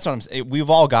I mean, that's what I'm saying. We've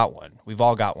all got one.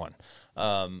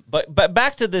 But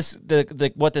back to this,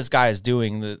 the what this guy is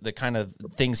doing, the kind of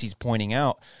things he's pointing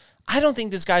out. I don't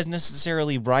think this guy's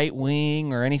necessarily right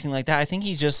wing or anything like that. I think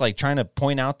he's just like trying to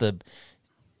point out the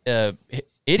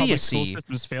idiocy. Public school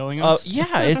system's failing us.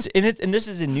 Yeah, and this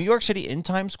is in New York City in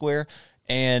Times Square,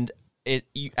 and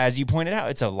as you pointed out,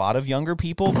 it's a lot of younger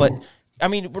people. But I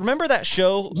mean, remember that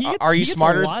show? Are You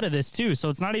Smarter? A lot of this too, so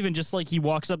it's not even just like he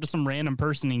walks up to some random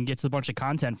person and gets a bunch of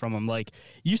content from them. Like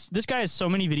this guy has so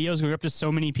many videos going up to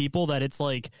so many people that it's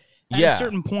like at a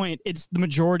certain point, it's the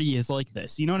majority is like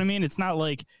this. You know what I mean? It's not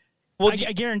like. Well,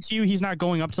 I guarantee you, he's not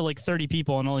going up to like 30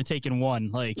 people and only taking one.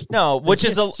 Like no, which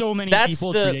is so many people.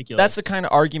 It's ridiculous. That's the kind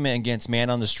of argument against man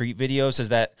on the street videos is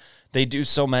that they do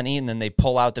so many and then they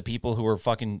pull out the people who are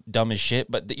fucking dumb as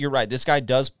shit. But you're right, this guy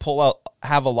does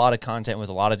have a lot of content with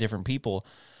a lot of different people.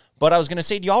 But I was gonna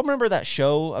say, do y'all remember that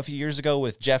show a few years ago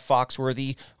with Jeff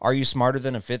Foxworthy? Are You Smarter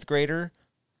Than a Fifth Grader?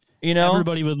 You know,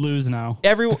 everybody would lose now.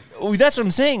 That's what I'm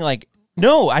saying. Like.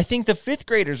 No, I think the fifth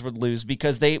graders would lose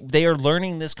because they are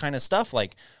learning this kind of stuff.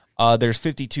 Like, there's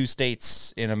 52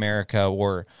 states in America,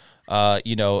 or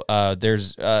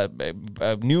there's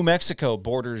New Mexico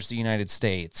borders the United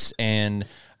States, and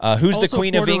who's also, the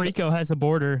Queen of England? Puerto Rico has a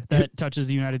border that touches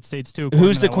the United States too.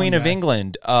 Who's the Queen of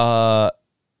England? Or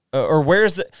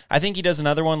where's the? I think he does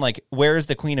another one like, where's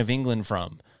the Queen of England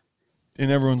from? And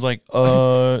everyone's like,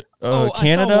 Canada. I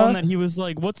saw one that he was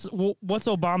like, what's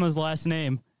Obama's last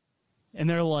name? And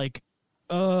they're like,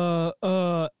 I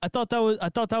thought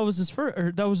that was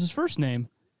his first name.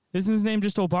 Isn't his name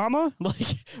just Obama?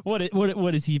 Like,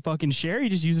 what is he fucking share? He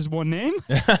just uses one name.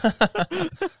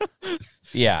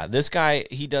 Yeah, this guy,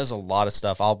 he does a lot of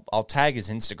stuff. I'll tag his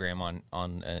Instagram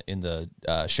on in the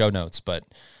show notes, but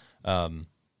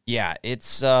yeah, it's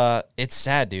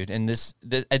sad, dude. And it's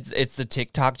the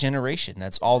TikTok generation.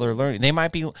 That's all they're learning. They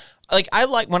might be like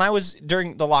when I was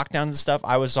during the lockdowns and stuff,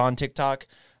 I was on TikTok.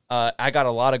 I got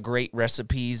a lot of great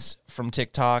recipes from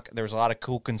TikTok. There was a lot of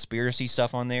cool conspiracy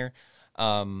stuff on there.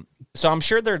 So I'm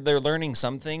sure they're learning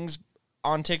some things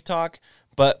on TikTok,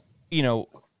 but you know,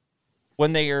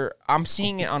 I'm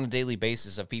seeing it on a daily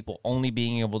basis of people only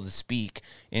being able to speak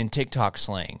in TikTok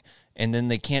slang, and then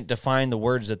they can't define the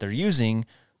words that they're using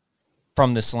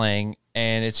from the slang,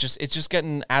 and it's just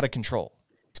getting out of control.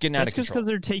 It's getting out of control. That's just because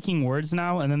they're taking words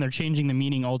now and then they're changing the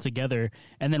meaning altogether.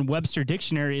 And then Webster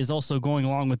Dictionary is also going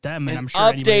along with them. And I'm sure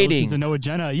anybody listens to No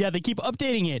Agenda. Yeah, they keep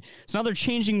updating it. So now they're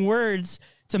changing words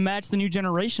to match the new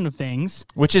generation of things.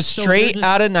 Which is straight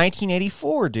out of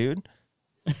 1984, dude.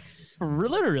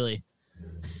 Literally.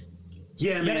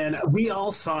 Yeah, man. We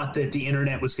all thought that the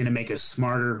internet was going to make us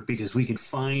smarter because we could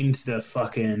find the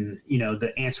fucking,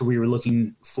 the answer we were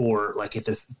looking for, like at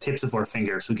the tips of our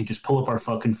fingers. We could just pull up our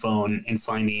fucking phone and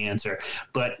find the answer.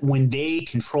 But when they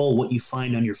control what you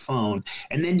find on your phone,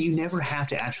 and then you never have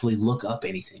to actually look up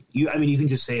anything. You can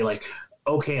just say like,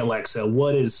 okay, Alexa,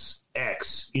 what is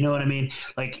X? You know what I mean?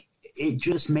 Like, it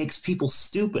just makes people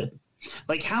stupid.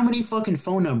 Like, how many fucking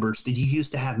phone numbers did you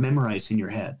used to have memorized in your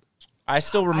head? I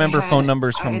still remember phone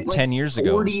numbers from 10 years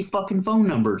ago. 40 fucking phone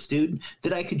numbers, dude,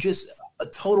 that I could just a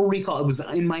total recall. It was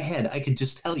in my head. I could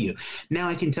just tell you. Now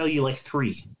I can tell you like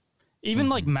 3. Even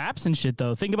like maps and shit,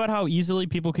 though. Think about how easily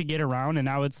people could get around, and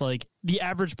now it's like the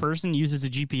average person uses a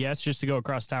GPS just to go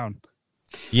across town.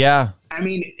 Yeah. I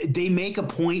mean, they make a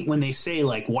point when they say,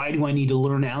 like, why do I need to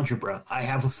learn algebra? I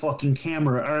have a fucking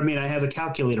camera. Or, I have a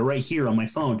calculator right here on my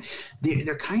phone.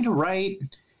 They're kind of right.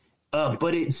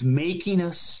 But it's making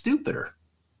us stupider.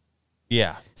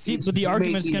 Yeah. See, but the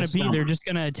argument's going to be they're just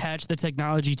going to attach the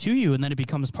technology to you, and then it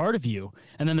becomes part of you.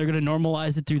 And then they're going to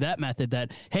normalize it through that method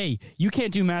that, hey, you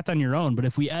can't do math on your own, but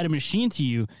if we add a machine to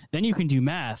you, then you can do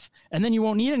math. And then you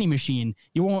won't need any machine.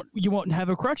 You won't have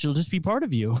a crutch. It'll just be part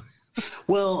of you.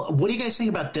 Well, what do you guys think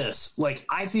about this? Like,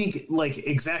 I think, like,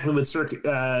 exactly what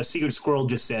Secret Squirrel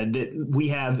just said,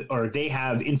 that they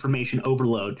have information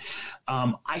overload.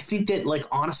 I think that, like,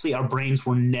 honestly, our brains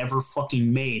were never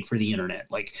fucking made for the internet.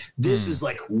 Like, this is,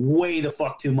 like, way the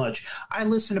fuck too much. I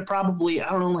listen to probably,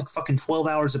 like, fucking 12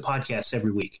 hours of podcasts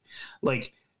every week.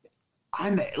 Like,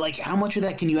 I'm, like, how much of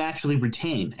that can you actually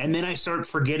retain? And then I start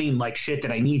forgetting, like, shit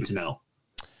that I need to know.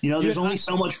 There's only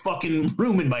so much fucking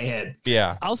room in my head.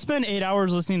 Yeah. I'll spend 8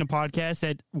 hours listening to podcasts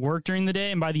at work during the day,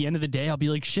 and by the end of the day, I'll be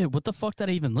like, shit, what the fuck did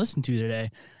I even listen to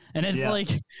today? And it's like,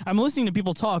 I'm listening to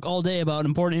people talk all day about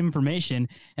important information,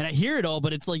 and I hear it all,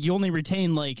 but it's like you only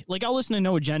retain, like I'll listen to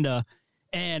No Agenda,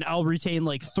 and I'll retain,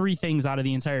 like, 3 things out of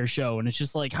the entire show, and it's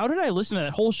just like, how did I listen to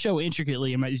that whole show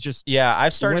intricately? And it's just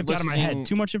I've started listening. Out of my head.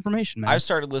 Too much information, man. I've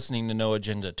started listening to No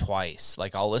Agenda twice.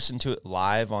 Like, I'll listen to it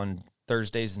live on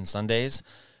Thursdays and Sundays.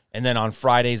 And then on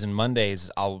Fridays and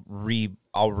Mondays, I'll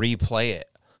replay it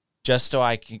just so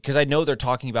I can, because I know they're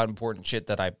talking about important shit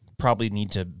that I probably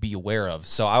need to be aware of.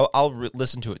 So I'll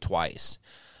listen to it twice.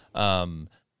 But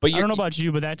I don't know about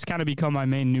you, but that's kind of become my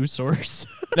main news source.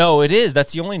 No, it is.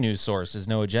 That's the only news source. Is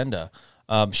No Agenda.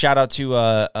 Shout out to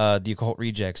the Occult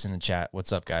Rejects in the chat.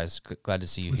 What's up, guys? Glad to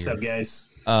see you What's here. up, guys?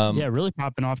 Yeah, really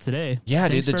popping off today. Yeah,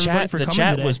 Thanks dude, for everybody for the coming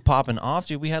chat today. was popping off,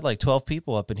 dude. We had like 12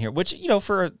 people up in here, which, you know,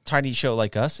 for a tiny show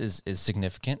like us is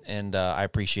significant, and I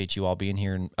appreciate you all being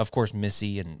here, and of course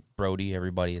Missy and Brody,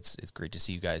 everybody. It's great to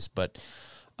see you guys. But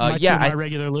my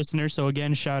regular listeners. So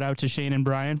again, shout out to Shane and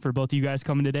Brian for both of you guys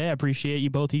coming today. I appreciate you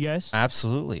both, you guys.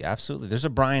 Absolutely. There's a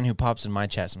Brian who pops in my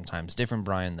chat sometimes, different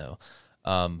Brian though.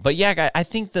 But yeah, I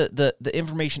think the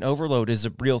information overload is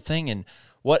a real thing, and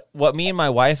what me and my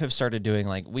wife have started doing,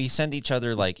 like we send each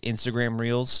other like Instagram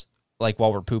reels, like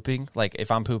while we're pooping. Like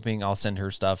if I'm pooping, I'll send her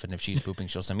stuff, and if she's pooping,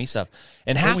 she'll send me stuff.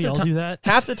 And half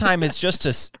the time it's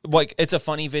just like it's a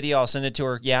funny video. I'll send it to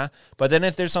her, yeah. But then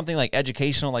if there's something like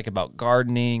educational, like about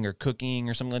gardening or cooking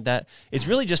or something like that, it's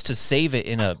really just to save it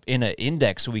in a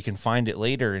index so we can find it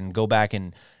later and go back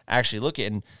and actually look at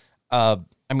it. And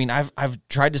I mean, I've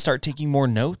tried to start taking more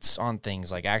notes on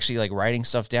things, like actually like writing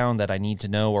stuff down that I need to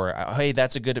know, or hey,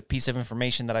 that's a good piece of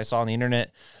information that I saw on the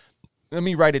internet. Let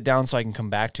me write it down so I can come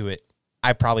back to it.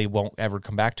 I probably won't ever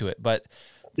come back to it, but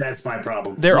that's my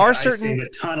problem. There are I certain save a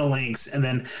ton of links, and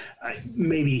then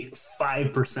maybe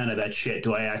 5% of that shit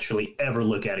do I actually ever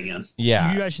look at again.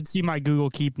 Yeah, you guys should see my Google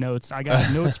Keep notes. I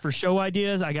got notes for show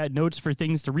ideas. I got notes for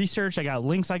things to research. I got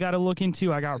links I got to look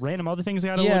into. I got random other things I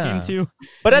got to look into.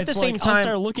 But and at the it's same like, time, I'll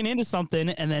start looking into something,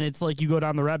 and then it's like you go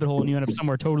down the rabbit hole and you end up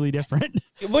somewhere totally different.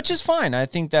 Which is fine. I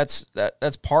think that's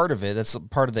part of it. That's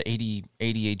part of the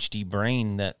ADHD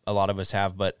brain that a lot of us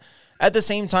have. But at the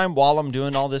same time, while I'm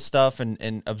doing all this stuff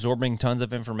and absorbing tons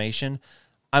of information,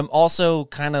 I'm also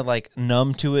kind of like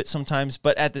numb to it sometimes.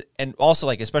 But and also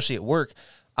like, especially at work,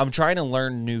 I'm trying to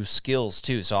learn new skills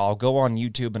too. So I'll go on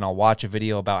YouTube and I'll watch a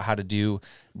video about how to do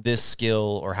this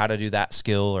skill or how to do that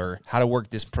skill or how to work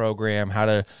this program, how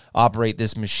to operate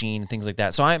this machine, things like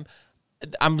that. So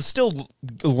I'm still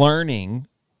learning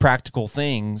practical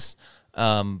things,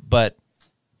 but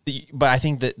I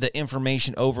think that the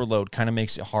information overload kind of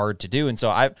makes it hard to do. And so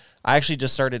I actually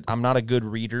just started. I'm not a good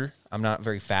reader. I'm not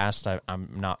very fast. I'm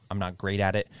not great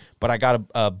at it. But I got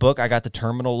a book. I got the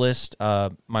Terminal List.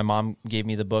 My mom gave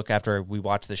me the book after we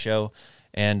watched the show,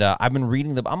 and I've been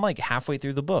reading I'm like halfway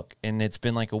through the book, and it's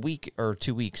been like a week or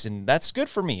 2 weeks, and that's good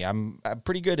for me. I'm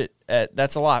pretty good at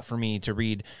that's a lot for me to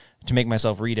read, to make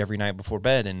myself read every night before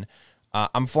bed, and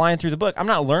I'm flying through the book. I'm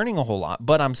not learning a whole lot,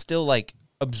 but I'm still like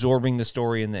absorbing the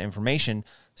story and the information.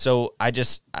 So I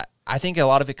think a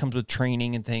lot of it comes with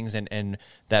training and things and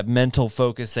that mental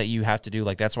focus that you have to do.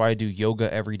 Like that's why I do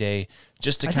yoga every day,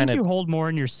 just to I kind think of you hold more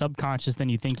in your subconscious than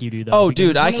you think you do, though. Oh, because dude,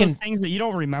 it's one I of those can things that you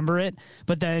don't remember it,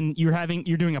 but then you're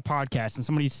doing a podcast and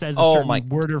somebody says a certain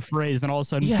word or phrase, then all of a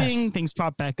sudden, bing, things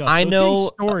pop back up. I So it's know getting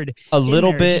stored a in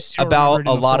little there, bit just so about remembered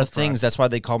a in the lot of forefront. things. That's why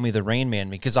they call me the Rain Man,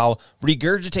 because I'll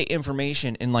regurgitate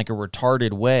information in like a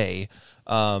retarded way,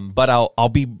 but I'll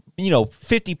be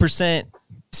 50%,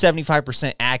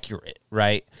 75% accurate,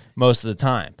 right? Most of the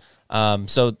time.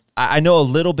 So I know a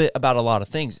little bit about a lot of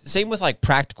things. Same with like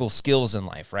practical skills in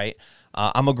life, right?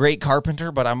 I'm a great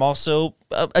carpenter, but I'm also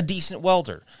a decent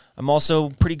welder. I'm also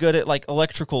pretty good at like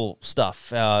electrical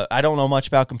stuff. I don't know much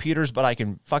about computers, but I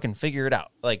can fucking figure it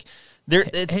out. Like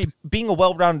it's being a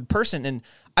well-rounded person. And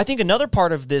I think another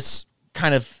part of this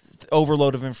kind of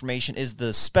overload of information is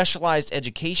the specialized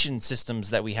education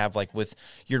systems that we have, like with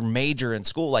your major in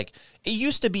school. Like it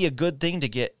used to be a good thing to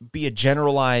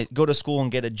go to school and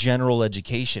get a general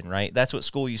education, right? That's what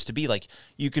school used to be. Like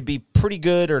you could be pretty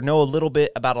good or know a little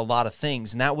bit about a lot of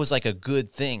things, and that was like a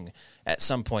good thing at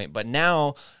some point. But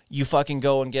now you fucking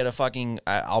go and get a fucking,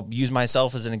 I'll use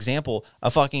myself as an example,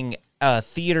 a fucking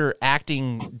theater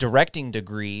acting directing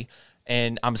degree,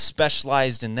 and I'm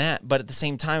specialized in that. But at the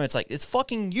same time, it's like, it's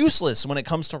fucking useless when it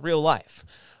comes to real life.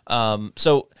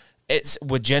 So it's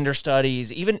with gender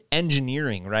studies, even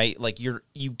engineering, right? Like you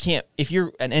can't, if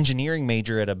you're an engineering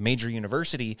major at a major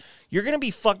university, you're going to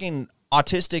be fucking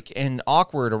autistic and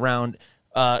awkward around,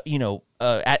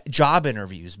 at job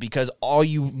interviews, because all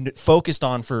you focused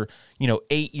on for,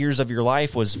 8 years of your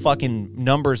life was fucking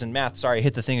numbers and math. Sorry, I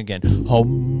hit the thing again. Well,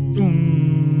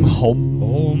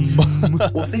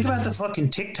 think about the fucking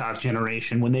TikTok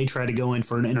generation when they try to go in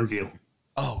for an interview.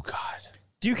 Oh, God.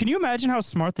 Dude, can you imagine how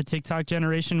smart the TikTok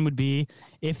generation would be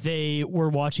if they were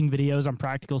watching videos on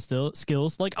practical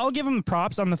skills? Like, I'll give them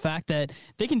props on the fact that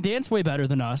they can dance way better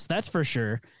than us. That's for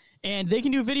sure. and they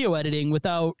can do video editing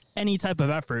without any type of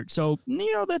effort. So,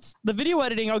 that's the video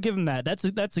editing. I'll give them that.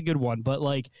 That's a good one. But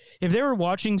like, if they were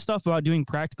watching stuff about doing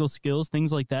practical skills,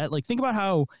 things like that, like think about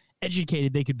how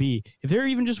educated they could be. If they're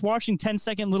even just watching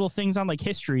 10-second little things on like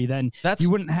history, then you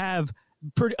wouldn't have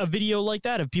a video like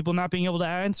that of people not being able to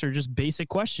answer just basic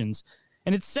questions.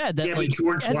 And it's sad that like,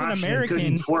 George as Washington an American,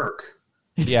 couldn't twerk.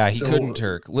 Yeah, he couldn't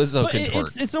twerk. Lizzo could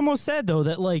twerk. It's almost sad though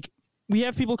that like we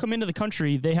have people come into the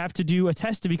country, they have to do a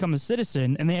test to become a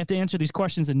citizen, and they have to answer these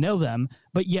questions and know them.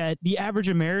 But yet the average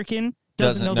American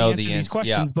doesn't know the answer to these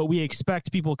questions. But we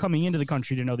expect people coming into the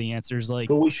country to know the answers. Like,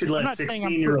 but we should let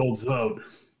 16-year-olds vote.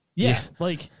 Yeah,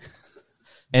 like,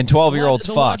 and 12-year-olds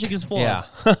the fuck. logic is flawed.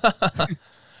 Yeah,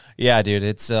 yeah, dude,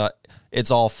 it's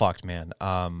all fucked, man.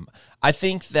 I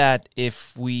think that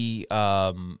if we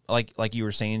like you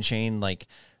were saying, Shane, like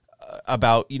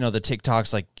about the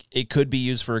TikToks, like it could be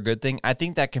used for a good thing. I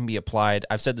think that can be applied.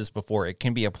 I've said this before. It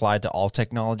can be applied to all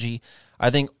technology.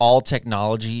 I think all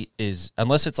technology is,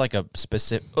 unless it's like a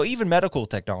specific, or even medical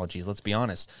technologies. Let's be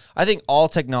honest. I think all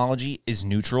technology is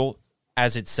neutral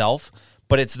as itself.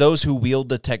 But it's those who wield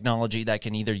the technology that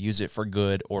can either use it for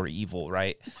good or evil,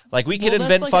 right? Like we could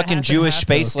invent like fucking Jewish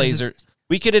space lasers.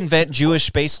 We could invent Jewish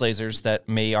space lasers that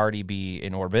may already be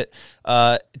in orbit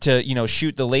to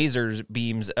shoot the lasers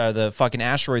beams, the fucking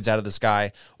asteroids out of the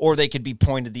sky, or they could be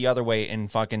pointed the other way and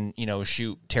fucking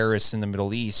shoot terrorists in the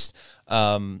Middle East.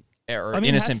 Or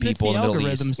innocent people in the Middle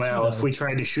East. Well, if we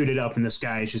tried to shoot it up in the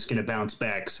sky, it's just going to bounce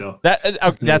back. So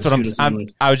that's what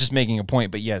I was just making a point.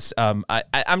 But yes, I'm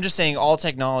just saying all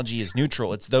technology is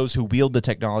neutral. It's those who wield the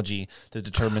technology that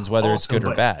determines whether it's good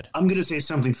or bad. I'm going to say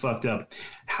something fucked up.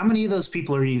 How many of those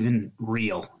people are even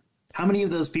real? How many of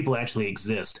those people actually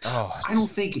exist? I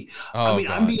don't think.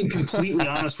 I'm being completely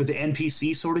honest with the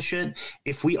NPC sort of shit.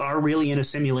 If we are really in a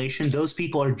simulation, those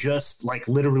people are just like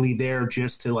literally there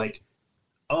just to like.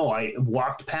 Oh, I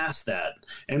walked past that,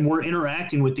 and we're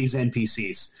interacting with these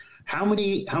NPCs. How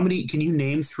many? Can you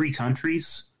name 3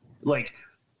 countries? Like,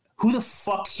 who the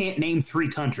fuck can't name 3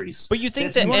 countries? But you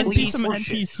think that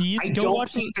NPCs? I don't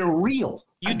think they're real.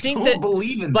 You think that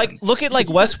believe in like them. Look at like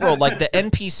Westworld, like the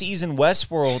NPCs in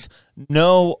Westworld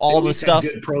know all the stuff.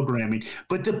 Good programming,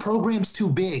 but the program's too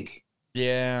big.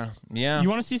 Yeah. You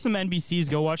want to see some NPCs?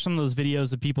 Go watch some of those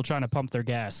videos of people trying to pump their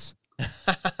gas.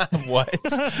 What?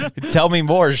 Tell me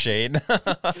more, Shane.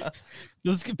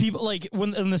 Those people, like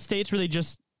when in the states where they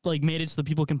just like made it so that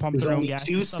people can pump their own gas.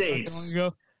 2 states.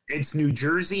 It's New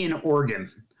Jersey and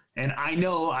Oregon. And I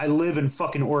know I live in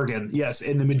fucking Oregon. Yes,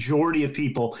 and the majority of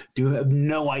people do have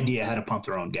no idea how to pump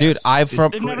their own gas. Dude,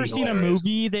 they've never seen a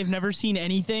movie. They've never seen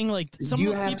anything. Like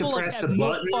you have to press the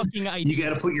button. You got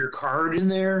to put your card in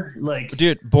there. Like,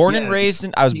 dude, I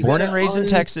was born and raised in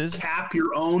Texas. Tap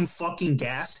your own fucking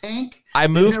gas tank. I've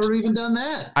never even done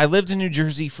that. I lived in New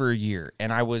Jersey for a year,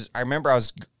 and I remember I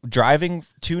was driving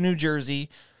to New Jersey,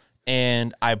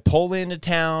 and I pull into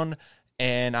town.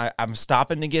 And I'm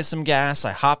stopping to get some gas.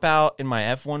 I hop out in my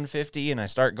F-150 and I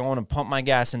start going to pump my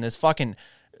gas. And this fucking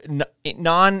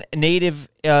non-native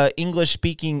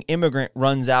English-speaking immigrant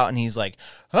runs out and he's like,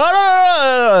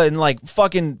 and like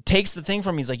fucking takes the thing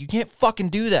from me. He's like, you can't fucking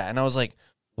do that. And I was like,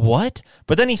 what?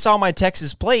 But then he saw my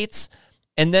Texas plates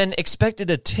and then expected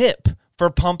a tip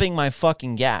for pumping my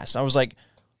fucking gas. I was like,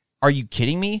 are you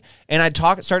kidding me? And I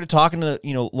started talking to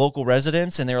local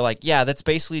residents, and they were like, yeah, that's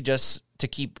basically just to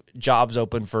keep jobs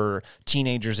open for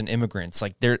teenagers and immigrants.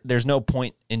 Like there's no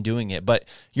point in doing it. But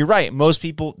you're right. Most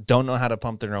people don't know how to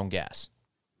pump their own gas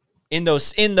in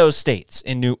those states,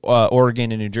 in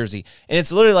Oregon and New Jersey. And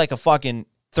it's literally like a fucking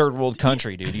third world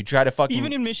country, dude. You try to fucking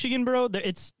even in Michigan, bro.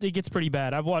 It gets pretty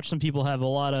bad. I've watched some people have a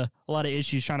lot of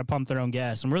issues trying to pump their own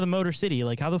gas, and we're the Motor City.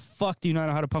 Like, how the fuck do you not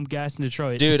know how to pump gas in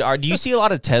Detroit, dude? Do you see a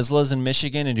lot of Teslas in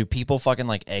Michigan, and do people fucking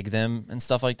like egg them and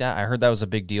stuff like that? I heard that was a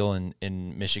big deal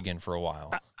in Michigan for a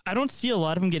while. I don't see a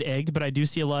lot of them get egged, but I do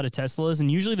see a lot of Teslas, and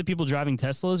usually the people driving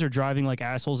Teslas are driving like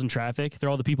assholes in traffic. They're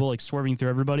all the people like swerving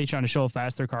through everybody, trying to show how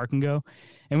fast their car can go.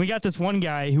 And we got this one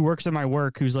guy who works at my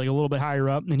work who's like a little bit higher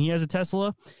up, and he has a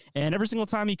Tesla. And every single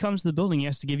time he comes to the building, he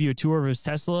has to give you a tour of his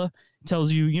Tesla.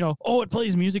 Tells you, it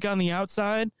plays music on the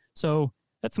outside. So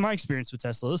that's my experience with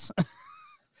Teslas.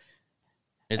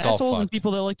 It's assholes all fucked. And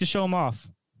people that like to show them off.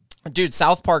 Dude,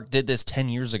 South Park did this 10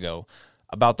 years ago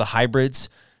about the hybrids,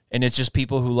 and it's just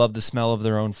people who love the smell of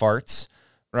their own farts,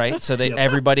 right? So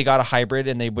everybody got a hybrid,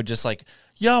 and they would just like,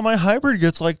 yeah, my hybrid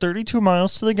gets like 32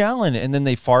 miles to the gallon. And then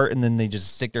they fart, and then they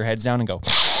just stick their heads down and go,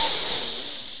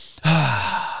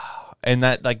 and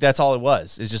that's all it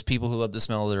was. It's just people who love the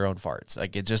smell of their own farts.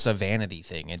 Like, it's just a vanity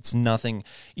thing. It's nothing,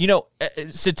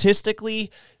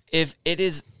 statistically, if it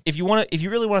is if you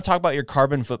really want to talk about your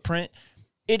carbon footprint,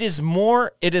 it is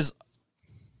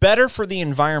better for the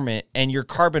environment and your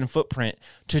carbon footprint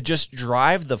to just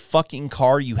drive the fucking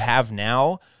car you have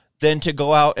now than to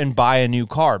go out and buy a new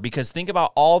car. Because think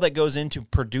about all that goes into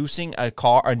producing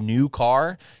a new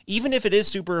car, even if it is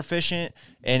super efficient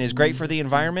and is great for the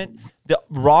environment, the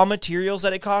raw materials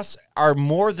that it costs are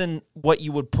more than what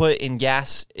you would put in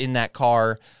gas in that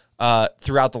car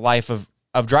throughout the life of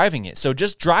driving it. So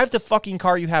just drive the fucking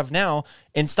car you have now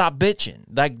and stop bitching.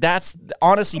 Like, that's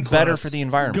honestly better for the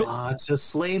environment. Lots of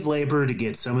slave labor to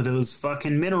get some of those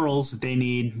fucking minerals that they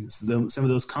need. Some of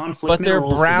those conflict but they're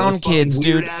minerals. brown kids,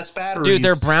 dude. Dude,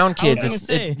 they're brown kids.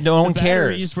 No one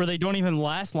cares. Where they don't even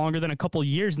last longer than a couple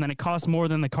years, and then it costs more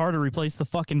than the car to replace the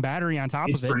fucking battery on top of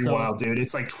it. It's pretty wild, dude.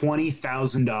 It's like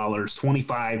 $20,000,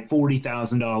 $25,000,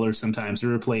 $40,000 sometimes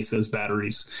to replace those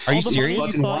batteries. Are you serious?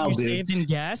 Fucking wild, you saved in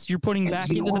gas, you're putting back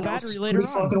into the battery later on.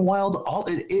 Fucking wild.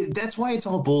 That's why it's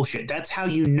all bullshit. That's how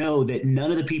you know that none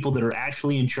of the people that are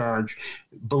actually in charge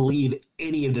believe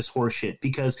any of this horse shit,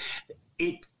 because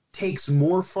it takes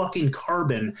more fucking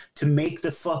carbon to make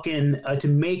the fucking to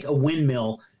make a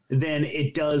windmill than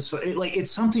it does.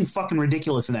 It's something fucking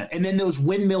ridiculous in that. And then those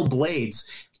windmill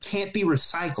blades can't be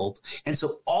recycled, and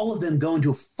so all of them go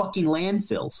into fucking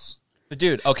landfills.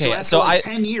 Dude, okay, so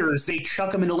after 10 years they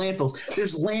chuck them into landfills.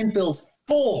 There's landfills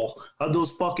full of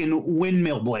those fucking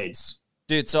windmill blades.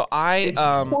 Dude, so it's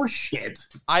horseshit.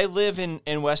 I live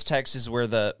in West Texas where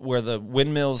the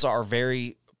windmills are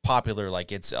very popular.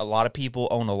 Like, it's a lot of people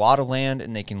own a lot of land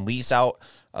and they can lease out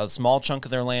a small chunk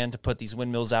of their land to put these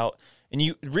windmills out. And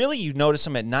you notice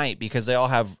them at night because they all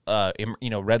have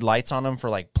red lights on them for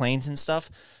like planes and stuff.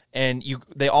 And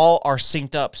they all are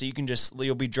synced up, so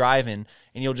you'll be driving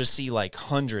and you'll just see like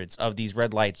hundreds of these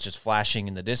red lights just flashing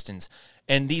in the distance.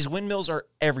 And these windmills are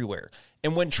everywhere.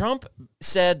 And when Trump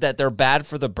said that they're bad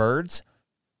for the birds,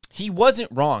 he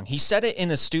wasn't wrong. He said it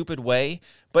in a stupid way,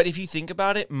 but if you think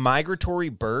about it, migratory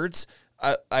birds,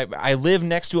 I live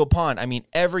next to a pond. I mean,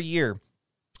 every year,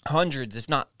 hundreds, if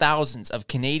not thousands, of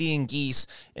Canadian geese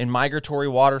and migratory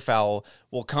waterfowl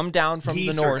will come down from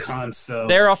Geese the north. Are cunts, though.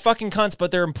 They're a fucking cunts, but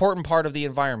they're an important part of the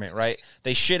environment, right?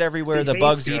 They shit everywhere. The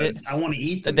bugs eat it. I want to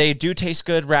eat them. They do taste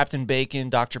good, wrapped in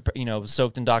bacon,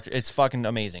 soaked in Dr. It's fucking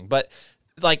amazing. But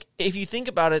like, if you think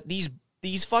about it,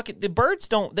 the birds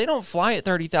don't fly at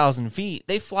 30,000 feet.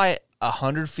 They fly at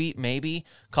 100 feet, maybe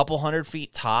a couple 100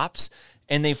 feet tops,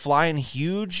 and they fly in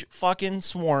huge fucking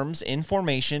swarms in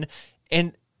formation.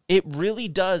 And it really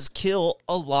does kill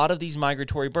a lot of these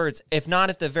migratory birds, if not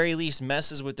at the very least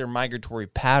messes with their migratory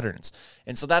patterns.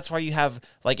 And so that's why you have,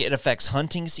 like, it affects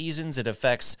hunting seasons. It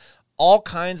affects all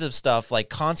kinds of stuff, like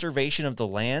conservation of the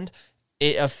land.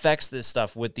 It affects this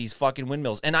stuff with these fucking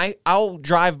windmills. And I'll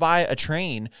drive by a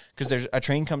train, because there's a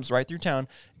train comes right through town,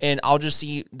 and I'll just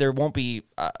see there won't be,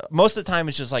 most of the time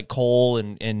it's just like coal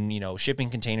and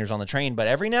shipping containers on the train. But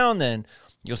every now and then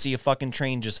you'll see a fucking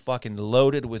train just fucking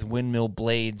loaded with windmill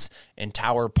blades and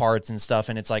tower parts and stuff.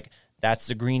 And it's like, that's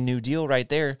the Green New Deal right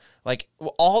there. Like,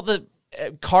 all the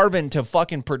carbon to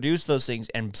fucking produce those things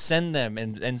and send them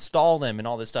and install them and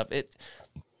all this stuff.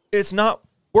 It's not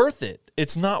worth it.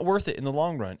 It's not worth it in the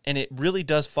long run. And it really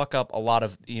does fuck up a lot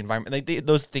of the environment.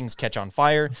 Those things catch on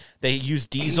fire. They use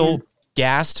diesel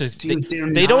gas to,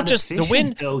 they don't just, the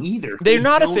wind though either. They're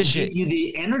not efficient. Give you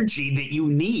the energy that you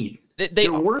need.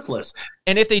 They're worthless.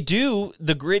 And if they do,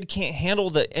 the grid can't handle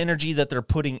the energy that they're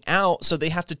putting out, so they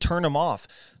have to turn them off.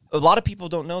 A lot of people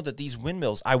don't know that these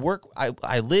windmills, I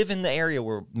live in the area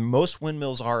where most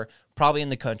windmills are probably in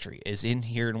the country, is in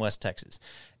here in West Texas.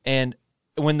 And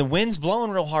when the wind's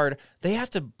blowing real hard, they have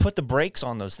to put the brakes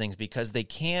on those things because they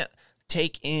can't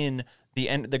take in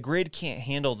the grid can't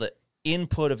handle the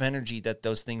input of energy that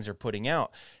those things are putting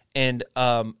out. And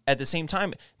at the same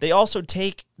time, they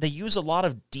use a lot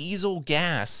of diesel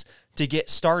gas to get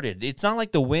started. It's not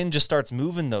like the wind just starts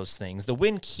moving those things. The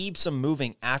wind keeps them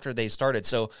moving after they started.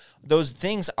 So those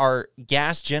things are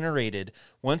gas generated.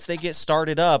 Once they get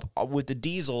started up with the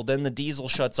diesel, then the diesel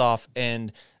shuts off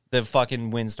and the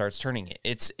fucking wind starts turning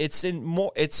it.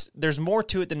 There's more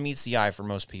to it than meets the eye for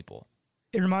most people.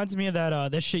 It reminds me of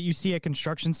that shit you see at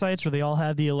construction sites where they all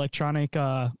have the electronic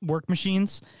work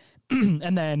machines.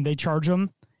 And then they charge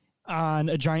them on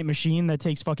a giant machine that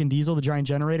takes fucking diesel, the giant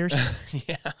generators.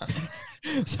 Yeah.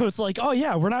 So it's like, oh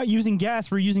yeah, we're not using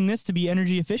gas. We're using this to be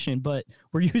energy efficient, but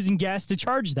we're using gas to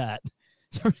charge that.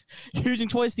 So you're using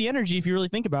twice the energy if you really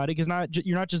think about it, because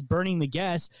you're not just burning the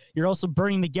gas, you're also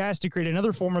burning the gas to create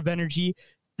another form of energy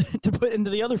to put into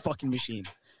the other fucking machine.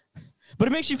 But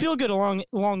it makes you feel good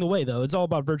along the way, though. It's all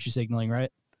about virtue signaling,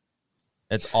 right?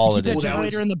 It's all it Keep is. that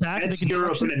generator in the back. That's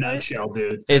Europe in a nutshell,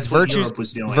 dude. It's That's what virtue Europe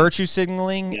was doing. virtue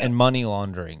signaling and money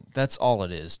laundering. That's all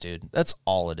it is, dude. That's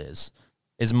all it is.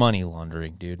 Is money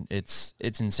laundering, dude. It's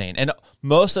insane. And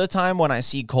most of the time when I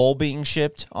see coal being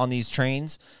shipped on these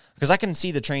trains, because I can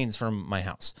see the trains from my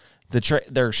house,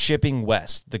 they're shipping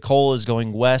west. The coal is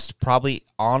going west, probably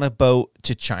on a boat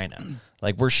to China.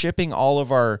 Like, we're shipping all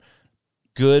of our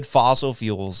good fossil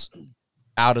fuels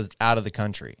out of the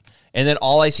country. And then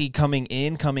all I see coming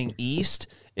east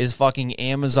is fucking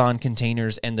Amazon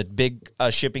containers and the big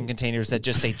shipping containers that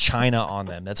just say China on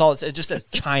them. That's all. It just says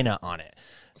China on it.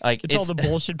 Like, it's all the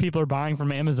bullshit people are buying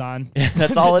from Amazon.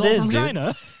 That's all it is, from dude.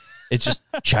 China. It's just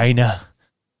China.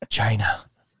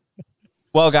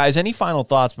 Well, guys, any final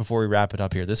thoughts before we wrap it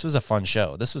up here? This was a fun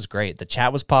show. This was great. The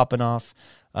chat was popping off.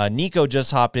 Nico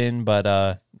just hopped in,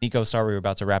 but Nico, sorry we were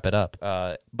about to wrap it up.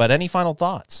 But any final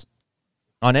thoughts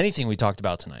on anything we talked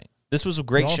about tonight? This was a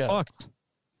great show.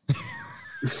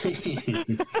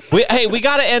 We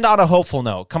got to end on a hopeful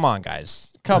note. Come on,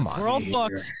 guys. Come on. We're all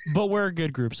fucked, but we're a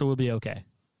good group, so we'll be okay.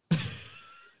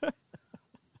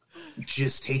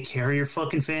 Just take care of your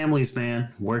fucking families,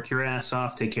 man. Work your ass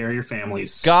off. Take care of your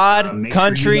families. God, make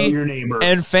country, sure you know your neighbor.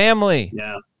 and family.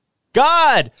 Yeah.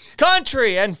 God,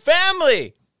 country, and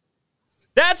family.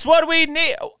 That's what we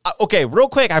need. Okay, real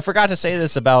quick, I forgot to say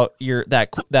this about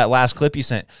that last clip you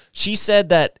sent. She said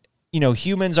that,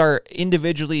 humans are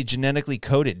individually genetically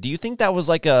coded. Do you think that was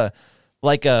like a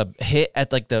hit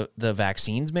at like the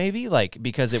vaccines, maybe? Like,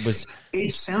 because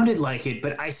it sounded like it,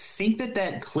 but I think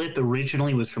that clip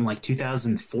originally was from like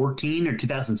 2014 or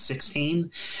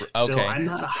 2016. Okay. So I'm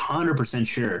not 100%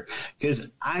 sure,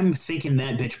 because I'm thinking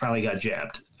that bitch probably got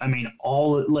jabbed. I mean,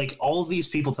 all of these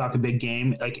people talk a big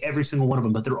game, like every single one of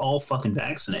them, but they're all fucking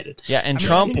vaccinated. Yeah, and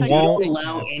Trump won't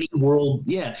allow any world.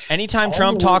 Yeah. Anytime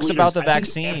Trump talks about the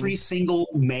vaccine, every single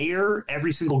mayor,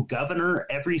 every single governor,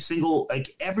 every single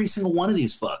one of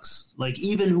these fucks, like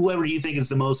even whoever you think is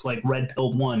the most like red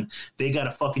pilled one, they got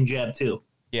a fucking jab too.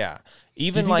 Yeah.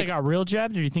 Even like they got real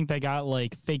jabbed, or do you think they got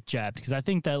like fake jabbed? Because I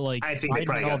think that I think they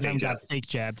probably got fake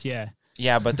jabbed. Yeah.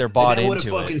 Yeah, but they're bought that into would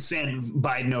have fucking it. sent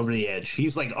Biden over the edge.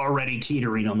 He's like already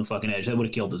teetering on the fucking edge. That would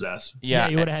have killed his ass. Yeah,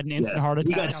 he would have had an instant heart attack.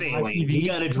 He got saline. He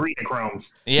got adrenochrome.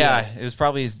 Yeah, it was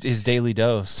probably his daily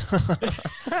dose.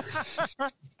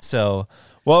 So,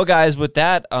 well, guys, with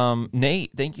that,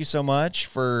 Nate, thank you so much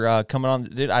for coming on.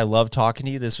 Dude, I love talking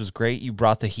to you. This was great. You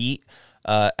brought the heat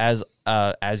as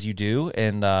you do,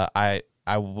 and I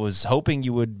was hoping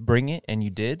you would bring it, and you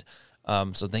did.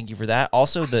 So thank you for that.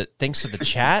 Also, thanks to the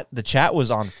chat. The chat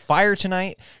was on fire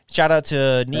tonight. Shout out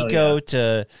to Nico,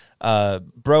 to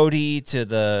Brody,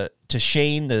 to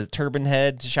Shane, the Turban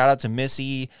Head. Shout out to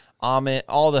Missy, Amit,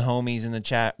 all the homies in the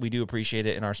chat. We do appreciate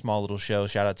it in our small little show.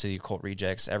 Shout out to the Occult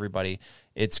Rejects, everybody.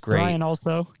 It's great. Brian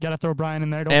also. Got to throw Brian in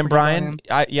there. And Brian,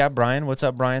 Brian, what's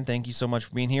up, Brian? Thank you so much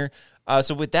for being here.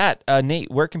 So with that, Nate,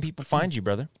 where can people find you,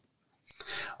 brother?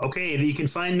 Okay, you can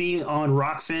find me on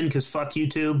Rockfin, because fuck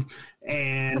YouTube.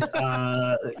 And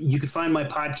you can find my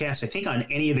podcast, I think, on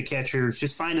any of the catchers.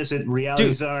 Just find us at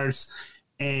Reality Czars,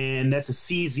 and that's a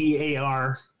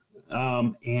CZAR.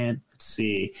 And let's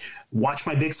see, watch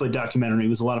my Bigfoot documentary. It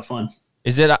was a lot of fun.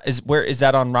 Is that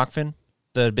on Rockfin?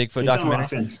 The Bigfoot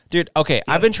documentary? On Rockfin. Dude, okay, yeah.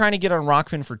 I've been trying to get on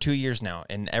Rockfin for 2 years now,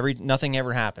 and nothing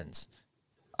ever happens.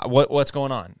 What's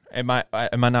going on? Am I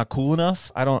not cool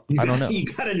enough? I don't know. You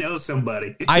gotta know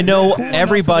somebody. I know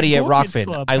everybody at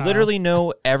Rockfin. I literally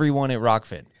know everyone at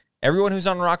Rockfin. Everyone who's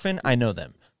on Rockfin, I know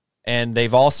them, and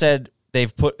they've all said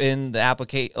they've put in the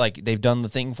application, like they've done the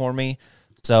thing for me.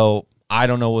 So I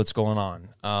don't know what's going on.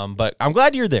 But I'm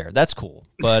glad you're there. That's cool.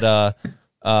 But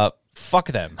fuck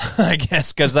them, I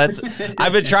guess, because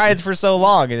I've been trying for so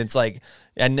long, and it's like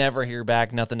I never hear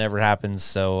back. Nothing ever happens.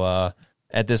 So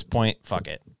at this point, fuck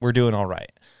it. We're doing all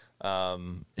right.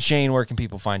 Shane, where can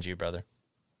people find you, brother?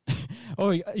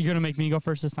 Oh, you're going to make me go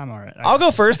first this time? All right. I'll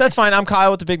go first. That's fine. I'm Kyle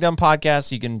with the Big Dumb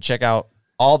Podcast. You can check out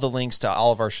all the links to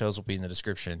all of our shows will be in the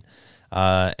description.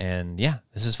 And yeah,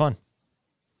 this is fun.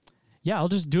 Yeah, I'll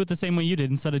just do it the same way you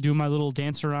did instead of doing my little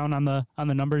dance around on the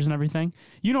numbers and everything.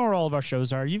 You know where all of our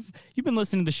shows are. You've been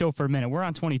listening to the show for a minute. We're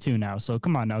on 22 now, so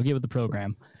come on now, get with the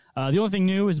program. The only thing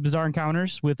new is Bizarre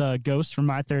Encounters with Ghost from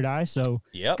My Third Eye, so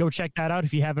go check that out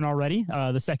if you haven't already.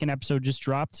 The second episode just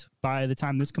dropped. By the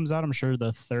time this comes out, I'm sure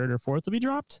the third or fourth will be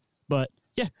dropped. But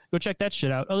yeah, go check that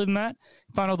shit out. Other than that,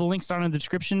 find all the links down in the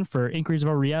description for Inquiries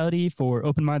About Reality, for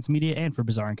Open Minds Media, and for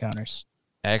Bizarre Encounters.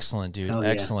 Excellent, dude. Yeah.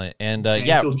 Excellent. And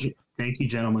Thank you,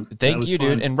 gentlemen. Thank you,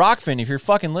 dude. And Rockfin, if you're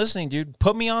fucking listening, dude,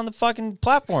 put me on the fucking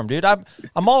platform, dude. I'm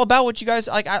all about what you guys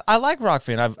like. I like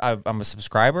Rockfin. I'm a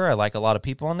subscriber. I like a lot of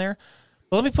people on there.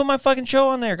 Let me put my fucking show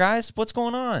on there, guys. What's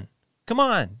going on? Come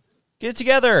on. Get it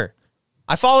together.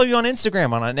 I follow you on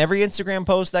Instagram. On every Instagram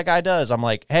post that guy does, I'm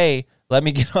like, hey, let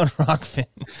me get on Rockfin.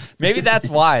 Maybe that's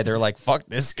why they're like, fuck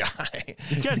this guy.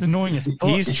 This guy's annoying as fuck.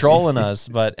 He's trolling us.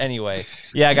 But anyway,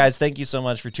 yeah, guys, thank you so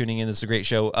much for tuning in. This is a great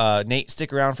show. Nate,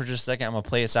 stick around for just a second. I'm going to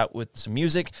play us out with some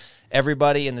music.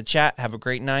 Everybody in the chat, have a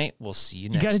great night. We'll see you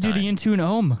next time. You got to do the Intune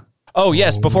Home. Oh,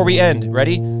 yes, before we end.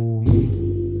 Ready?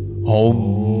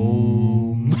 Home.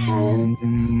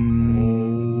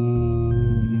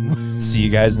 See you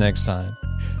guys next time.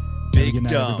 Big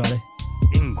Dumb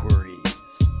Inquiries.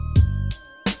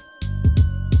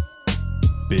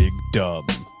 Big Dumb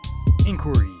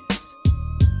Inquiries.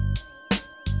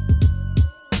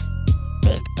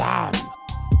 Big Dumb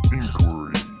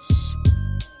Inquiries.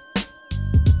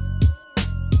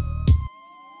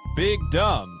 Big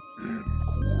Dumb